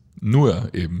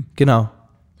 Nur eben. Genau.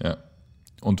 Ja.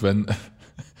 Und wenn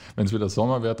es wieder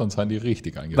Sommer wird, dann sind die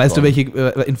richtig eingetragen. Weißt du, welche?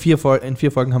 In 4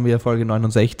 Folgen haben wir ja Folge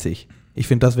 69. Ich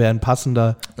finde, das wäre eine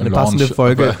passende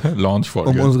Folge,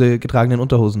 um unsere getragenen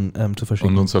Unterhosen zu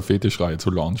verschicken. Und unsere Fetischreihe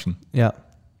zu launchen. Ja.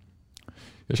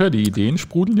 Ja, schau, die Ideen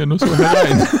sprudeln ja nur so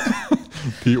herein.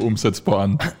 Die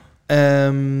umsetzbaren.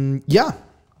 Ja.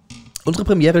 Unsere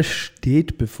Premiere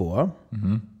steht bevor.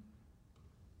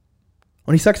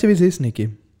 Und ich sag's dir, wie es ist,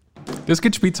 Niki. Das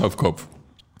geht spitz auf Kopf.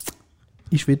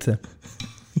 Ich schwitze.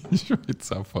 Ich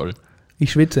schwitze auch voll.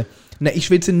 Ich schwitze. Na, ich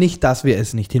schwitze nicht, dass wir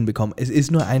es nicht hinbekommen. Es ist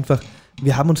nur einfach,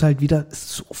 wir haben uns halt wieder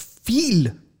so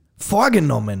viel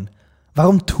vorgenommen.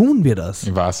 Warum tun wir das?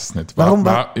 Ich weiß es nicht.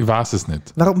 Ich weiß es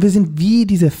nicht. Warum? Wir sind wie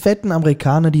diese fetten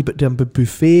Amerikaner, die am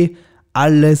Buffet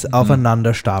alles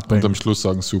aufeinander stapeln. Und am Schluss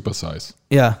sagen Super Size.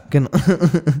 Ja, genau.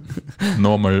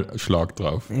 Normal Schlag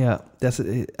drauf. Ja,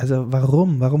 also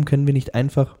warum? Warum können wir nicht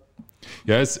einfach...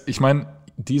 Ja, ich meine,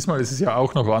 diesmal ist es ja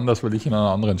auch noch anders, weil ich in einer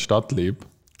anderen Stadt lebe.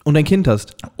 Und ein Kind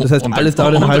hast. Das heißt, alles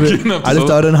dauert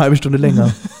eine halbe Stunde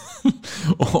länger.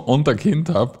 Und ein Kind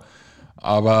habe.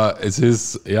 Aber es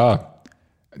ist, ja...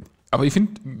 Aber ich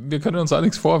finde, wir können uns auch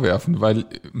nichts vorwerfen, weil...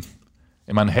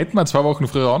 Ich meine, hätten wir 2 Wochen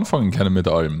früher anfangen können mit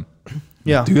allem.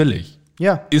 Ja. Natürlich.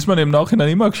 Ja. Ist man im Nachhinein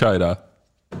immer gescheiter.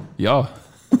 Ja.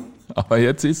 Aber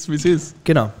jetzt ist es, wie es ist.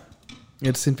 Genau.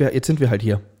 Jetzt sind wir halt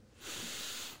hier.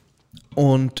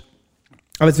 Aber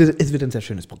es wird ein sehr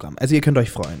schönes Programm. Also ihr könnt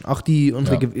euch freuen. Auch die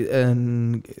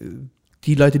Leute,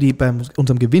 die bei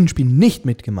unserem Gewinnspiel nicht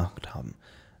mitgemacht haben,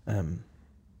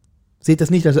 seht das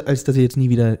nicht, als dass ihr jetzt nie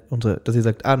wieder dass ihr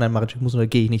sagt, nein, Marek, da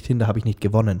gehe ich nicht hin, da habe ich nicht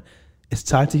gewonnen. Es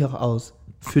zahlt sich auch aus,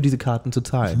 für diese Karten zu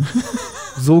zahlen.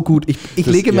 So gut. Ich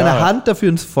lege meine Hand dafür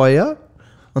ins Feuer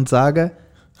und sage,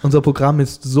 unser Programm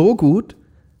ist so gut,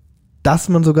 dass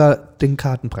man sogar den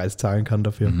Kartenpreis zahlen kann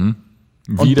dafür.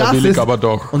 Widerwillig, aber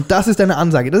doch. Und das ist eine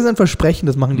Ansage. Das ist ein Versprechen,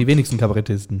 das machen die wenigsten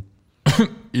Kabarettisten.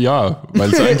 Ja,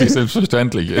 weil es eigentlich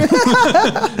selbstverständlich ist.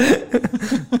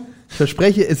 Ich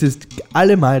verspreche, es ist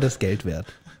allemal das Geld wert.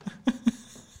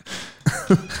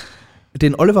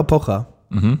 Den Oliver Pocher.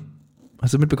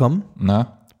 Hast du mitbekommen?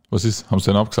 Na, was ist? Haben sie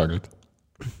denn abgesagelt?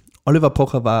 Oliver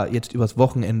Pocher war jetzt übers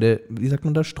Wochenende, wie sagt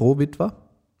man das, Strohwitwer?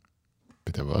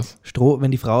 Bitte was?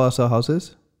 Wenn die Frau außer Haus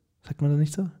ist? Sagt man das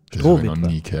nicht so? Das habe ich noch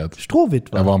nie gehört.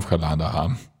 Strohwitwer. Er war am Kalender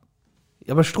haben.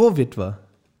 Ja, aber Strohwitwer.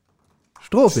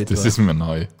 Das ist mir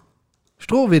neu.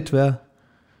 Strohwitwer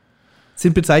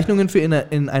sind Bezeichnungen für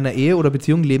in einer Ehe oder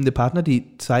Beziehung lebende Partner,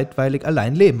 die zeitweilig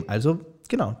allein leben. Also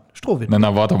Genau, Strohwitwe.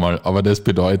 Nein, warte mal. Aber das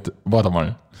bedeutet,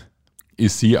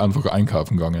 ist sie einfach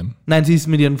einkaufen gegangen? Nein, sie ist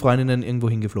mit ihren Freundinnen irgendwo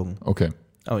hingeflogen. Okay.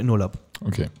 Aber in Urlaub.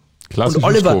 Okay. Klassische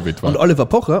Strohwitwe. Und Oliver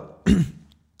Pocher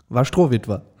war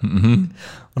Strohwitwer. Und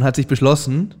hat sich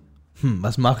beschlossen,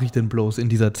 was mache ich denn bloß in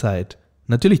dieser Zeit?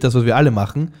 Natürlich das, was wir alle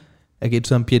machen. Er geht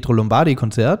zu einem Pietro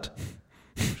Lombardi-Konzert,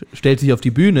 stellt sich auf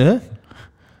die Bühne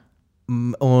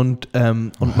und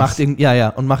macht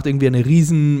irgendwie eine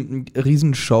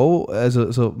riesen Show,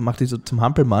 also so macht die so zum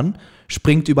Hampelmann,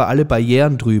 springt über alle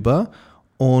Barrieren drüber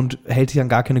und hält sich an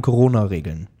gar keine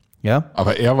Corona-Regeln. Ja?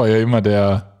 Aber er war ja immer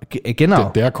der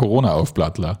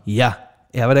Corona-Aufplattler. Ja,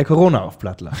 er war der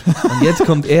Corona-Aufplattler. Und jetzt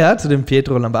kommt er zu dem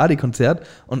Pietro Lombardi-Konzert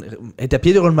und der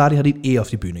Pietro Lombardi hat ihn auf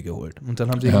die Bühne geholt. Und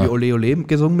dann haben sie irgendwie Ole Ole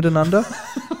gesungen miteinander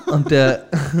und der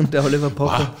Oliver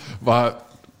Pocher.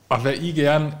 Aber ich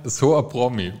gern so ein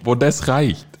Promi, wo das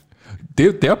reicht.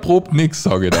 Der probt nichts,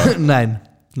 sage ich da.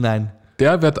 Nein.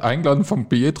 Der wird eingeladen vom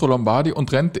Pietro Lombardi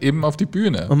und rennt eben auf die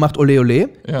Bühne. Und macht Ole Ole,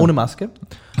 ohne Maske.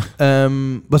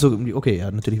 Okay,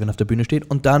 ja, natürlich, wenn er auf der Bühne steht.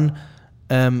 Und dann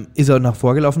ist er nach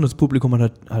vorgelaufen, das Publikum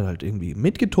hat halt irgendwie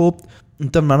mitgetobt.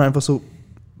 Und dann waren einfach so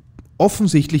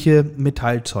offensichtliche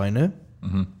Metallzäune.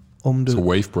 So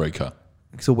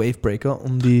Wavebreaker.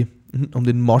 Um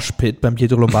den Moshpit beim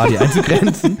Pietro Lombardi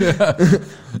einzugrenzen.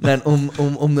 Nein,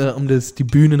 um die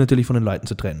Bühne natürlich von den Leuten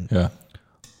zu trennen. Ja.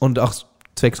 Und auch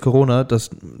zwecks Corona, dass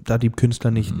da die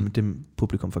Künstler nicht mit dem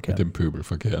Publikum verkehren. Mit dem Pöbel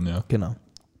verkehren, ja. Genau.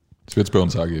 Das wird es bei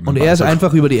uns auch geben. Und er ist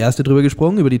einfach über die erste drüber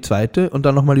gesprungen, über die zweite und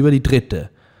dann nochmal über die dritte.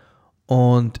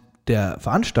 Und der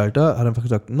Veranstalter hat einfach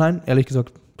gesagt, nein, ehrlich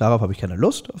gesagt, darauf habe ich keine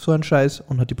Lust, auf so einen Scheiß,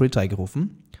 und hat die Polizei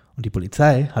gerufen. Und die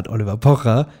Polizei hat Oliver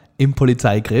Pocher im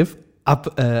Polizeigriff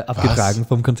abgetragen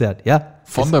vom Konzert. Ja.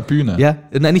 Von der Bühne? Ja,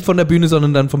 nein, nicht von der Bühne,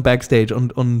 sondern dann vom Backstage.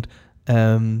 Und das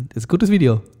ist ein gutes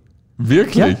Video.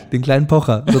 Wirklich? Ja, den kleinen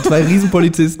Pocher. So 2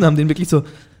 Riesenpolizisten haben den wirklich so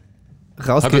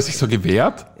Hat er sich so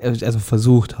gewehrt? Also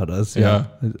versucht hat er es, ja.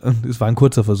 Es war ein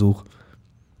kurzer Versuch.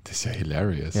 Das ist ja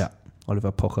hilarious. Ja,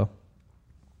 Oliver Pocher.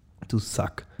 Du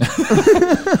Sack.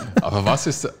 Aber was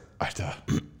ist...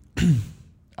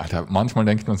 Alter, manchmal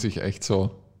denkt man sich echt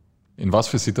so, in was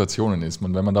für Situationen ist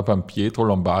man, wenn man da beim Pietro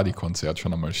Lombardi-Konzert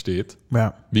schon einmal steht.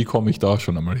 Ja. Wie komme ich da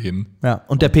schon einmal hin? Ja,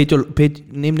 und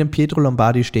neben dem Pietro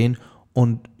Lombardi stehen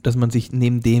und dass man sich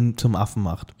neben dem zum Affen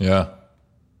macht. Ja.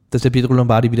 Dass der Pietro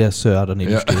Lombardi wie der Sir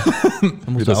daneben steht.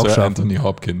 Wie der Sir Anthony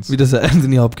Hopkins. Wie der Sir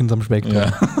Anthony Hopkins am Spektrum.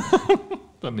 Ja.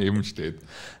 Daneben steht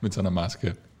mit seiner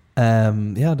Maske.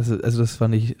 Das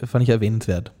fand ich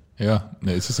erwähnenswert. Ja,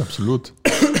 ne, ist es absolut.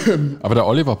 Aber der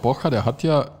Oliver Pocher,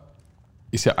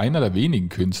 ist ja einer der wenigen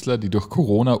Künstler, die durch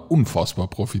Corona unfassbar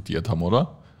profitiert haben,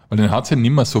 oder? Weil den hat es ja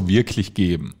nicht mehr so wirklich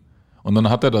gegeben. Und dann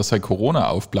hat er da sein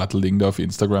Corona-Aufplattelding da auf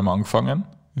Instagram angefangen.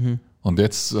 Und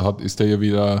jetzt ist er ja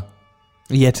wieder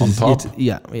on top.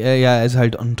 Er ist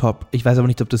halt on top. Ich weiß aber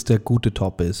nicht, ob das der gute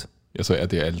Top ist. Ja, so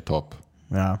RTL-Top.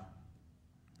 Ja,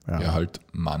 halt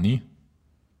Money.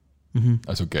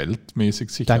 Also geldmäßig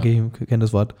sicher. Danke, ich kenne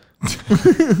das Wort.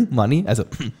 Money, also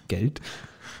Geld.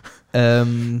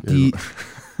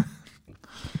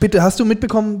 Bitte, hast du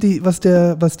mitbekommen, dein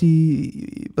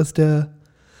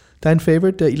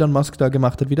Favorite, der Elon Musk da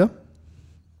gemacht hat wieder?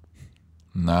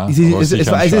 Na, es ist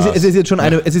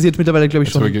jetzt mittlerweile, glaube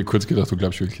ich, schon... Jetzt habe ich kurz gedacht, du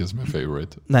glaubst wirklich, das ist mein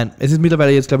Favorite. Nein, es ist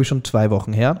mittlerweile jetzt, glaube ich, schon 2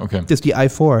 Wochen her, dass die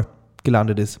i4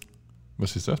 gelandet ist.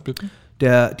 Was ist das bitte? Die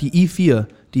i4,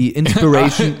 die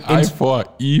Inspiration... i4,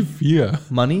 i4.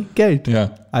 Money, Geld.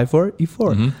 Ja. i4,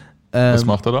 i4. Was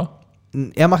macht er da?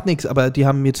 Er macht nichts, aber die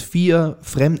haben jetzt 4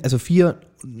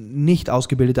 nicht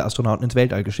ausgebildete Astronauten ins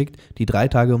Weltall geschickt, die 3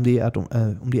 Tage um die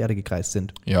Erde gekreist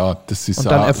sind. Ja, das ist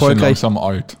dann erfolgreich schon langsam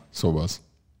alt, sowas.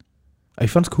 Ich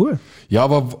fand's cool. Ja,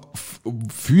 aber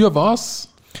für was?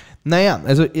 Naja,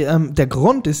 also der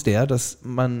Grund ist der, dass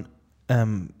man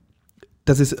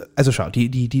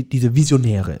diese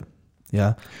Visionäre,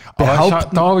 ja,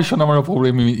 behaupten... Da habe ich schon einmal ein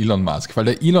Problem mit Elon Musk, weil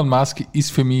der Elon Musk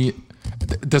ist für mich...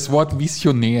 Das Wort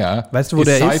Visionär weißt du, wo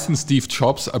der seitens Steve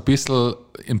Jobs ein bisschen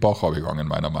in den Bach gegangen,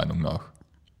 meiner Meinung nach.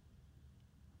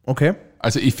 Okay.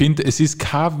 Also ich finde, es ist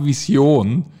keine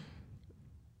Vision,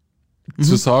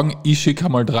 zu sagen, ich schicke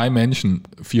mal 3 Menschen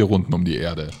 4 Runden um die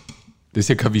Erde. Das ist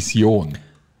ja keine Vision.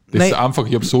 Das ist einfach,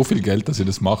 ich habe so viel Geld, dass ich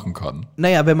das machen kann.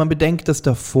 Naja, wenn man bedenkt, dass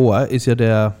davor ist ja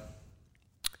der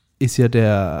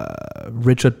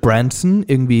Richard Branson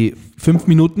irgendwie 5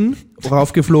 Minuten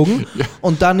raufgeflogen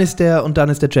und dann ist der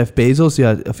Jeff Bezos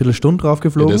ja eine Viertelstunde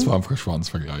raufgeflogen. Ja, das war einfach ein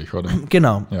Schwanzvergleich, oder?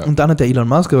 Genau. Ja. Und dann hat der Elon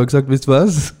Musk aber gesagt, wisst ihr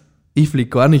was? Ich fliege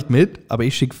gar nicht mit, aber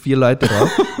ich schicke 4 Leute drauf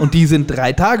und die sind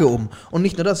 3 Tage um. Und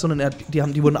nicht nur das, sondern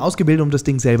die wurden ausgebildet, um das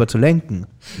Ding selber zu lenken.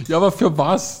 Ja, aber für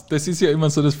was? Das ist ja immer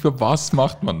so, für was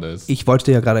macht man das? Ich wollte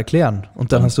dir ja gerade erklären.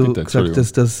 Und dann hast du gesagt,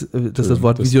 dass das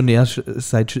Wort Visionär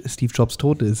seit Steve Jobs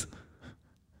tot ist.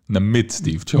 Na, mit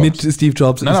Steve Jobs. Mit Steve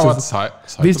Jobs. Nein, aber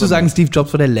willst du sagen, Steve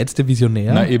Jobs war der letzte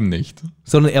Visionär? Nein, eben nicht.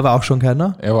 Sondern er war auch schon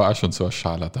keiner? Er war auch schon so ein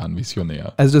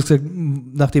Scharlatan-Visionär. Also du hast gesagt,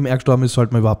 nachdem er gestorben ist,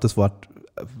 sollte man überhaupt das Wort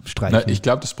streichen. Na, ich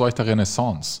glaube, das bräuchte eine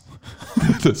Renaissance,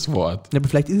 das Wort. Ja, aber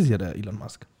vielleicht ist es ja der Elon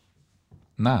Musk.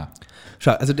 Na.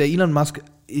 Schau, also der Elon Musk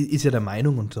ist ja der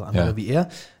Meinung, und so andere wie er,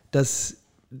 dass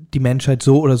die Menschheit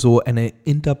so oder so eine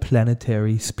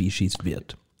interplanetary Species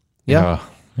wird. Ja.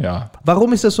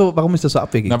 Warum ist das so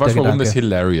abwegig? Na, weißt du, warum das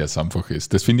hilarious einfach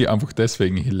ist? Das finde ich einfach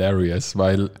deswegen hilarious,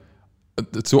 weil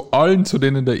zu allen, zu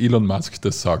denen der Elon Musk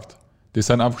das sagt, die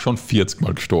sind einfach schon 40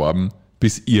 Mal gestorben,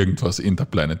 bis irgendwas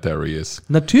interplanetary ist.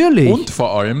 Natürlich. Und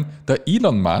vor allem, der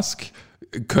Elon Musk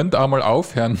könnte auch mal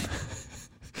aufhören,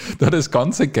 da das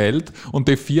ganze Geld und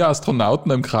die 4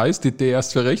 Astronauten im Kreis, die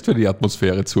erst für recht für die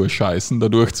Atmosphäre zuscheißen, da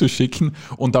durchzuschicken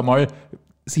und einmal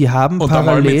Sie haben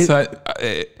mit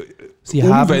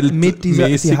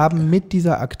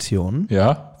dieser Aktion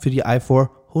für die I4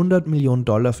 $100 Millionen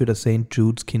für das St.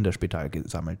 Jude's Kinderspital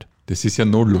gesammelt. Das ist ja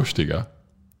noch lustiger.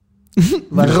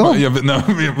 Warum? Ja,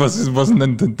 was ist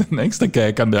denn der nächste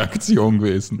Gag an der Aktion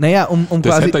gewesen? Naja, das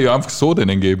quasi, hätte er ja einfach so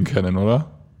denen geben können,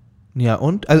 oder? Ja,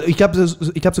 und? Also ich glaube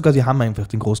sogar, sie haben einfach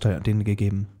den Großteil denen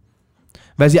gegeben.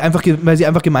 Weil sie einfach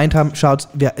gemeint haben, schaut,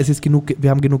 wir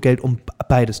haben genug Geld, um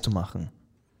beides zu machen.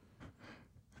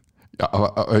 Ja,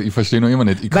 aber ich verstehe noch immer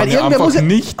nicht. Ich kann ja einfach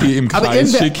nicht die im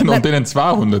Kreis schicken und denen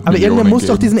 200 Millionen aber irgendwer muss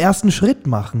geben. Doch diesen ersten Schritt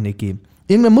machen, Niki.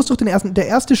 Irgendwer muss doch der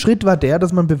erste Schritt war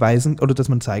dass man beweisen oder dass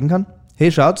man zeigen kann,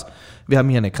 hey, schaut's, wir haben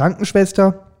hier eine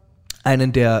Krankenschwester,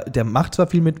 einen, der macht zwar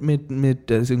viel mit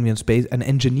der ist irgendwie ein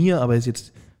Engineer, aber ist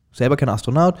jetzt selber kein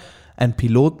Astronaut, einen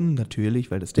Piloten, natürlich,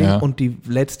 weil das Ding, und die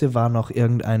letzte war noch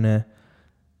eine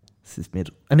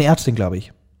Ärztin, glaube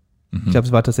ich. Mhm. Ich glaube,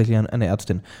 es war tatsächlich eine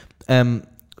Ärztin.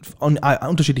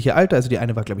 Unterschiedliche Alter, also die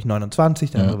eine war, glaube ich,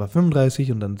 29, die andere war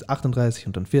 35 und dann 38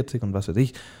 und dann 40 und was weiß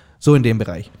ich, so in dem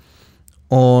Bereich.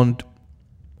 Und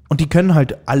die können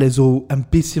halt alle so ein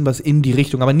bisschen was in die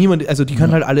Richtung, aber niemand, also die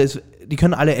können die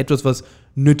können alle etwas, was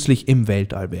nützlich im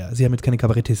Weltall wäre. Sie haben jetzt keine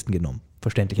Kabarettisten genommen,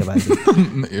 verständlicherweise.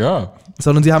 Ja.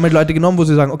 Sondern sie haben halt Leute genommen, wo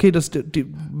sie sagen, okay,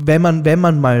 wenn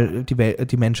man mal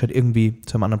die Menschheit irgendwie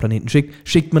zu einem anderen Planeten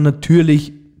schickt man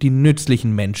natürlich die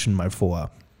nützlichen Menschen mal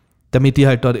vor. Damit die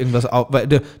halt dort irgendwas weil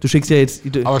du schickst ja jetzt...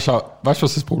 Aber schau, weißt du,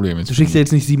 was das Problem ist? Du schickst ja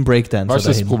jetzt nicht 7 Breakdancer. Weißt du,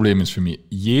 was das Problem ist für mich?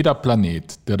 Jeder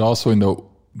Planet, der da so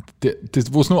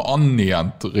wo es nur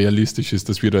annähernd realistisch ist,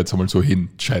 dass wir da jetzt einmal so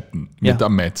hinchatten mit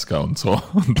einem Metzger und so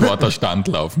und dort einen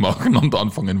Standlauf machen und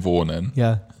anfangen wohnen.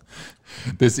 Ja.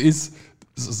 Das ist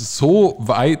so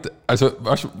weit, also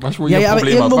weißt du, wo ich ein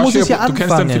Problem habe? Du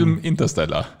kennst den Film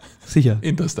Interstellar. Sicher.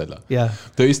 Interstellar. Ja.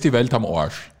 Da ist die Welt am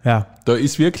Arsch. Ja. Da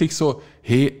ist wirklich so,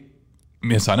 hey,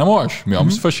 wir sind am Arsch, wir haben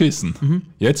es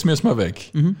verschissen. Jetzt müssen wir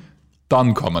weg.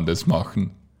 Dann kann man das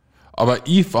machen. Aber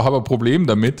ich habe ein Problem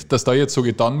damit, dass da jetzt so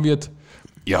getan wird,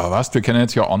 ja, weißt, wir können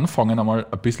jetzt ja anfangen, einmal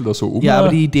ein bisschen da so Ja, aber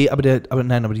die Idee,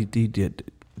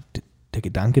 der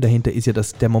Gedanke dahinter ist ja,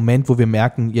 dass der Moment, wo wir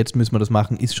merken, jetzt müssen wir das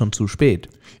machen, ist schon zu spät.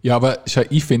 Ja, aber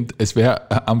ich finde, es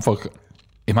wäre einfach,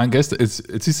 ich meine, es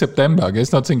ist September,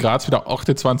 gestern hat es in Graz wieder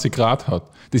 28 Grad hat.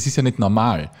 Das ist ja nicht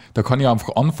normal. Da kann ich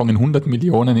einfach anfangen, 100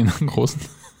 Millionen in einen großen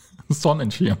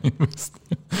Sonnenschirm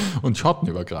investieren und Schatten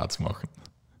über Graz machen.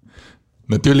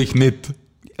 Natürlich nicht.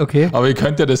 Okay. Aber ihr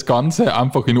könnt ja das Ganze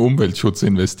einfach in Umweltschutz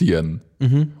investieren.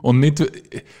 Und nicht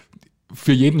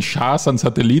für jeden Schaß einen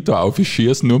Satellit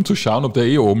aufschießen, nur um zu schauen, ob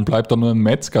der oben bleibt, dann nur einen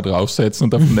Metzger draufsetzen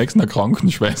und auf dem nächsten eine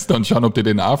Krankenschwester und schauen, ob die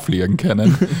den auch fliegen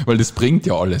können. Weil das bringt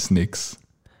ja alles nichts.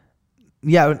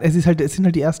 Ja, es sind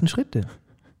halt die ersten Schritte.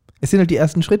 Es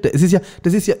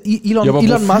ist ja,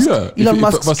 Elon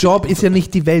Musks Job ist ja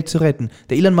nicht, die Welt zu retten.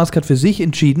 Der Elon Musk hat für sich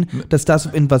entschieden, dass das,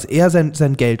 in was er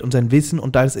sein Geld und sein Wissen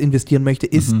und das investieren möchte,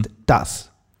 ist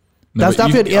das.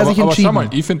 Dafür hat er sich entschieden. Aber schau mal,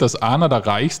 ich finde, dass einer der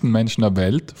reichsten Menschen der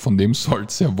Welt, von dem soll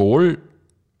sehr wohl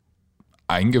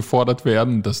eingefordert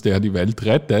werden, dass der die Welt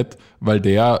rettet, weil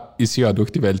der ist ja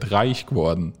durch die Welt reich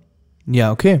geworden.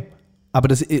 Ja, okay. Aber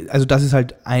das ist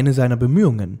halt eine seiner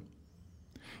Bemühungen.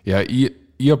 Ja,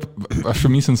 für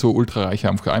mich sind so Ultrareiche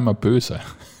einfach einmal böse.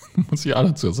 Muss ich auch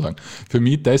dazu sagen. Für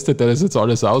mich testet er das jetzt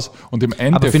alles aus und im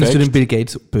Endeffekt... Aber findest du den Bill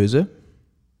Gates böse?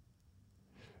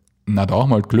 Na, da haben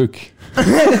wir halt Glück.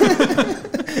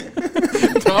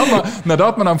 da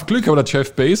hat man einfach Glück, aber der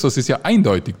Jeff Bezos ist ja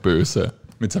eindeutig böse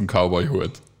mit seinem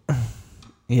Cowboy-Hut.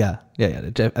 Ja.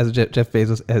 Jeff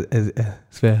Bezos,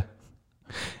 er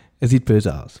sieht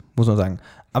böse aus, muss man sagen.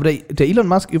 Aber der Elon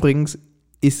Musk übrigens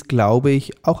ist, glaube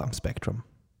ich, auch am Spektrum.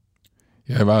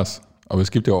 Ja, ich weiß. Aber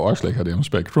es gibt ja auch Arschlöcher, die am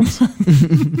Spektrum sind.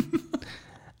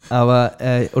 Aber,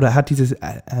 oder hat dieses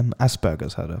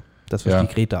Aspergers, hat er. Das, was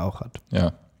die Greta auch hat.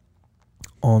 Ja.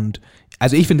 Und,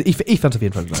 also ich fand es auf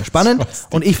jeden Fall spannend.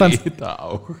 Und ich fand Greta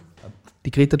auch. Die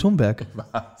Greta Thunberg.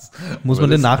 Was? Muss man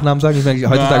den Nachnamen sagen? Ich meine,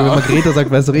 heutzutage, wenn man Greta sagt,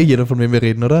 weiß doch jeder, von wem wir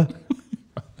reden, oder?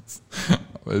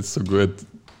 Aber es ist so gut,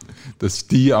 dass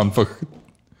die einfach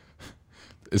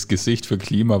das Gesicht für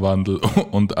Klimawandel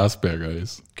und Asperger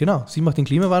ist. Genau, sie macht den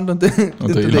Klimawandel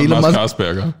und der Elon Musk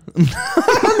Asperger.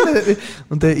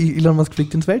 Und der Elon Musk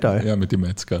fliegt ins Weltall. Ja, mit dem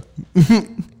Metzger.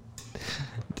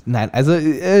 Nein, also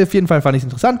auf jeden Fall fand ich es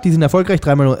interessant. Die sind erfolgreich,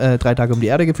 3 Tage um die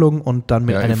Erde geflogen und dann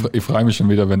mit einem... Ich freue mich schon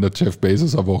wieder, wenn der Jeff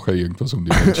Bezos eine Woche irgendwas um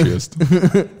die Welt schießt.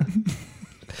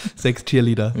 6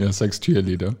 Cheerleader. Ja, 6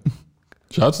 Cheerleader.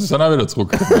 Schaut, sie sind auch wieder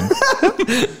zurückgekommen.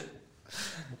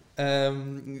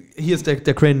 Hier ist der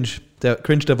Cringe. Der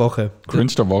Cringe der Woche.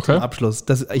 Cringe der Woche? Zum Abschluss.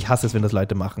 Ich hasse es, wenn das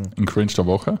Leute machen. Ein Cringe der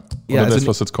Woche? Oder ja, also das,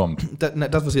 was jetzt kommt?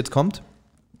 Das, was jetzt kommt,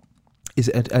 ist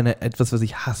etwas, was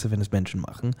ich hasse, wenn es Menschen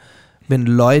machen. Wenn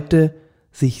Leute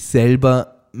sich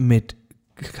selber mit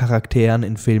Charakteren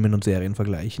in Filmen und Serien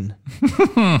vergleichen.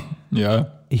 Ja.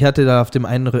 Ich hatte da auf dem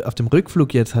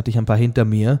Rückflug jetzt, hatte ich ein paar hinter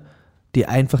mir, die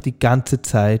einfach die ganze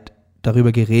Zeit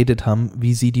darüber geredet haben,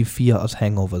 wie sie die 4 aus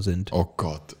Hangover sind. Oh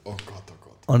Gott, oh Gott, oh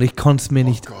Gott. Und ich konnte es mir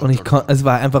nicht, es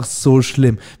war einfach so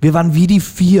schlimm. Wir waren wie die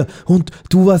 4 und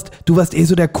du warst eh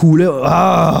so der Coole.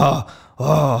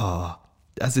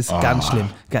 Das ist ganz schlimm.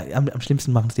 Am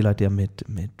schlimmsten machen es die Leute ja mit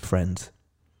Friends.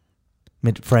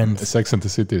 Mit Friends. Sex and the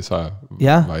City ist auch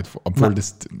weit vor. Obwohl,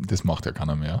 das macht ja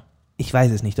keiner mehr. Ich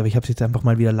weiß es nicht, aber ich habe es jetzt einfach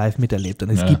mal wieder live miterlebt. Und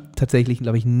es gibt tatsächlich,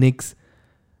 glaube ich, nichts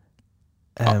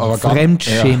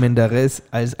Fremdschämenderes,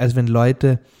 als wenn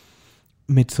Leute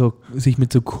sich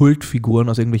mit so Kultfiguren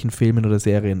aus irgendwelchen Filmen oder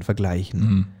Serien vergleichen.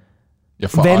 Mhm. Ja,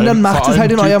 dann macht es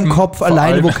halt in eurem Kopf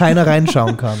alleine, wo keiner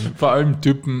reinschauen kann. Vor allem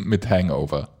Typen mit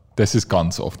Hangover. Das ist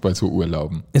ganz oft bei so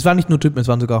Urlauben. Es waren nicht nur Typen, es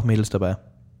waren sogar auch Mädels dabei.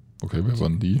 Okay, wer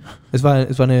waren die? Es war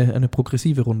eine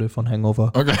progressive Runde von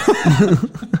Hangover. Okay.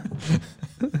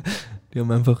 Die haben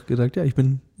einfach gesagt, ja, ich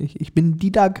bin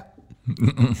die Doug.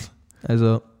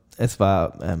 Also es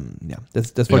war,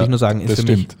 das wollte ich nur sagen. Das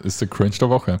stimmt, ist der Cringe der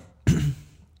Woche.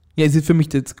 Ja, es ist für mich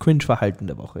das Cringe-Verhalten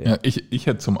der Woche. Ja, ich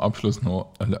hätte zum Abschluss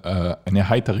noch eine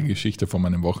heitere Geschichte von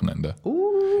meinem Wochenende.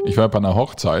 Ich war bei einer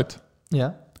Hochzeit.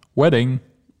 Ja. Wedding.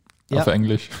 Auf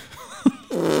Englisch.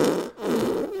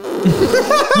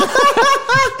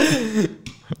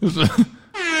 Jetzt ist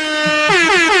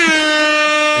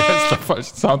der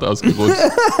falsche Sound ausgerutscht.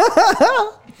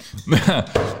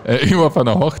 Ich war auf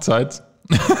einer Hochzeit.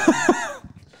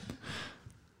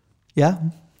 Ja.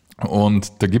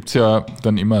 Und da gibt es ja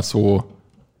dann immer so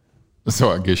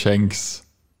ein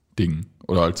Geschenksding.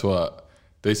 Oder halt so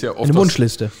da ist ja oft eine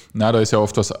Wunschliste. Da ist ja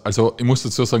oft was. Also, ich muss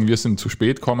dazu sagen, wir sind zu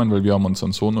spät gekommen, weil wir haben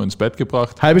unseren Sohn nur ins Bett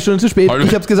gebracht. Halbe Stunde zu spät,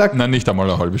 ich hab's gesagt. Nein, nicht einmal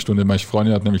eine halbe Stunde. Meine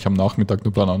Freundin hat nämlich am Nachmittag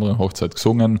nur bei einer anderen Hochzeit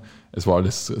gesungen. Es war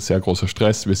alles sehr großer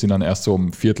Stress. Wir sind dann erst so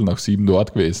um 6:45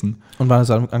 dort gewesen. Und wann hat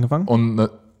es angefangen? Und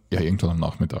irgendwann am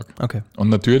Nachmittag. Okay. Und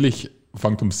natürlich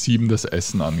fängt um 7 das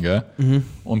Essen an, gell? Mhm.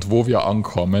 Und wo wir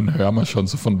ankommen, hören wir schon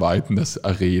so von Weitem, dass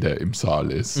eine Rede im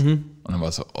Saal ist. Mhm. Und dann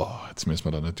war so, jetzt müssen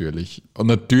wir da natürlich. Und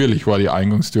natürlich war die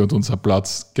Eingangstür und unser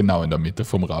Platz genau in der Mitte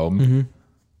vom Raum.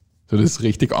 So dass es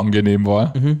richtig angenehm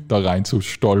war, da rein zu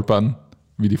stolpern,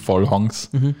 wie die Vollhangs.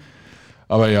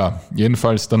 Aber ja,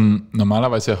 jedenfalls dann,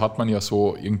 normalerweise hat man ja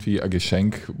so irgendwie ein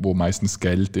Geschenk, wo meistens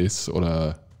Geld ist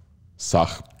oder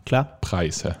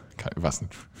Sachpreise. Ich weiß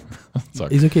nicht.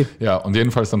 Ist okay. Ja, und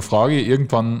jedenfalls dann frage ich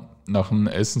irgendwann nach dem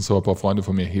Essen so ein paar Freunde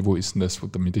von mir, hey, wo ist denn das,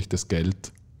 damit ich das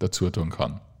Geld dazu tun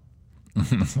kann? Und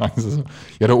dann sagen sie so,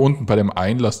 ja, da unten bei dem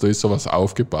Einlass, da ist sowas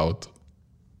aufgebaut.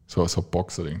 So ein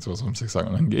Box oder irgendwas, muss ich sagen.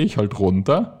 Und dann gehe ich halt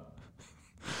runter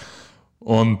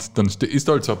und dann ist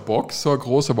da halt so eine Box, so eine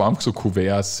große, wo einfach so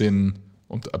Kuverts sind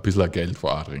und ein bisschen Geld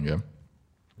war auch drin. Gell?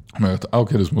 Und ich dachte,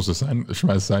 okay, das muss es sein,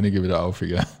 schmeiß das einige wieder auf.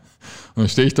 Gell? Und dann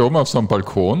stehe ich da oben auf so einem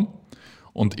Balkon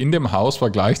und in dem Haus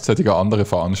war gleichzeitig eine andere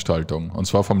Veranstaltung und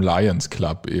zwar vom Lions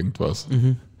Club irgendwas.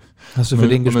 Hast du für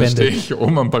den gespendet? Und dann stehe ich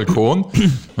oben am Balkon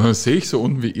und dann sehe ich so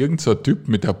unten, wie irgend so ein Typ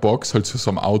mit der Box halt zu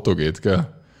so einem Auto geht. Gell?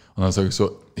 Und dann sage ich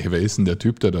so, hey, wer ist denn der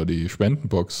Typ, der da die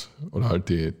Spendenbox oder halt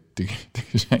die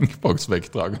Geschenkbox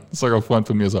wegtragen? Dann sagt ein Freund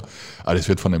von mir so, das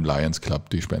wird von dem Lions Club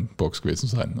die Spendenbox gewesen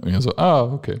sein. Und ich so,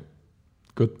 okay,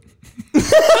 gut.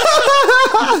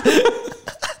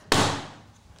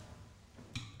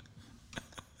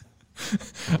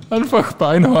 Einfach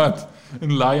beinhart. Ein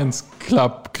Lions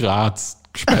Club Graz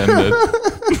gespendet.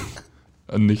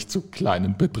 Einen nicht so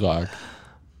kleinen Betrag.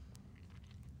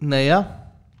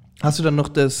 Naja, hast du dann noch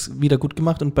das wieder gut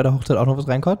gemacht und bei der Hochzeit auch noch was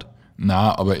reingehauen?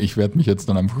 Na, aber ich werde mich jetzt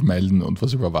dann einfach melden und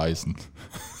was überweisen.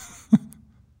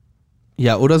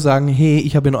 Ja, oder sagen, hey,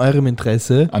 ich habe in eurem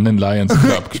Interesse. An den Lions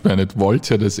Club gespendet. Wollt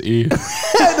ihr das eh?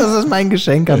 Das ist mein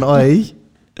Geschenk an euch.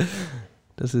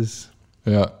 Das ist...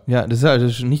 Ja. Ja, das ist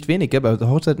halt nicht wenig, gell? Bei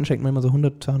Hochzeiten schenkt man immer so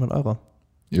 100, 200 Euro.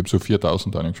 Ich habe so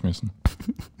 4.000 reingeschmissen.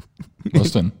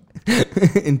 Was denn?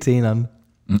 In Zehnern.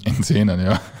 In Zehnern,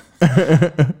 ja.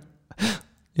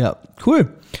 Ja, cool.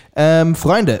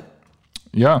 Freunde.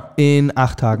 Ja. In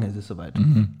 8 Tagen ist es soweit.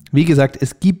 Wie gesagt,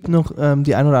 es gibt noch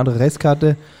die ein oder andere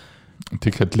Restkarte.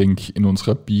 Ticketlink in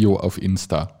unserer Bio auf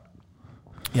Insta.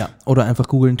 Ja, oder einfach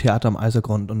googeln Theater am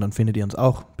Eisergrund und dann findet ihr uns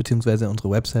auch, beziehungsweise unsere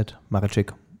Website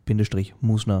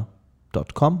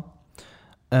mareczek-musner.com.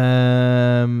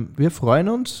 Wir freuen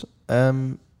uns,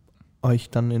 euch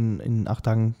dann in 8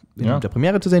 Tagen in der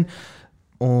Premiere zu sehen.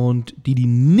 Und die wir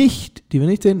nicht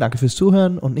sehen, danke fürs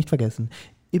Zuhören und nicht vergessen,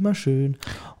 immer schön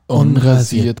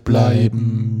unrasiert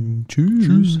bleiben.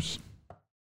 Tschüss.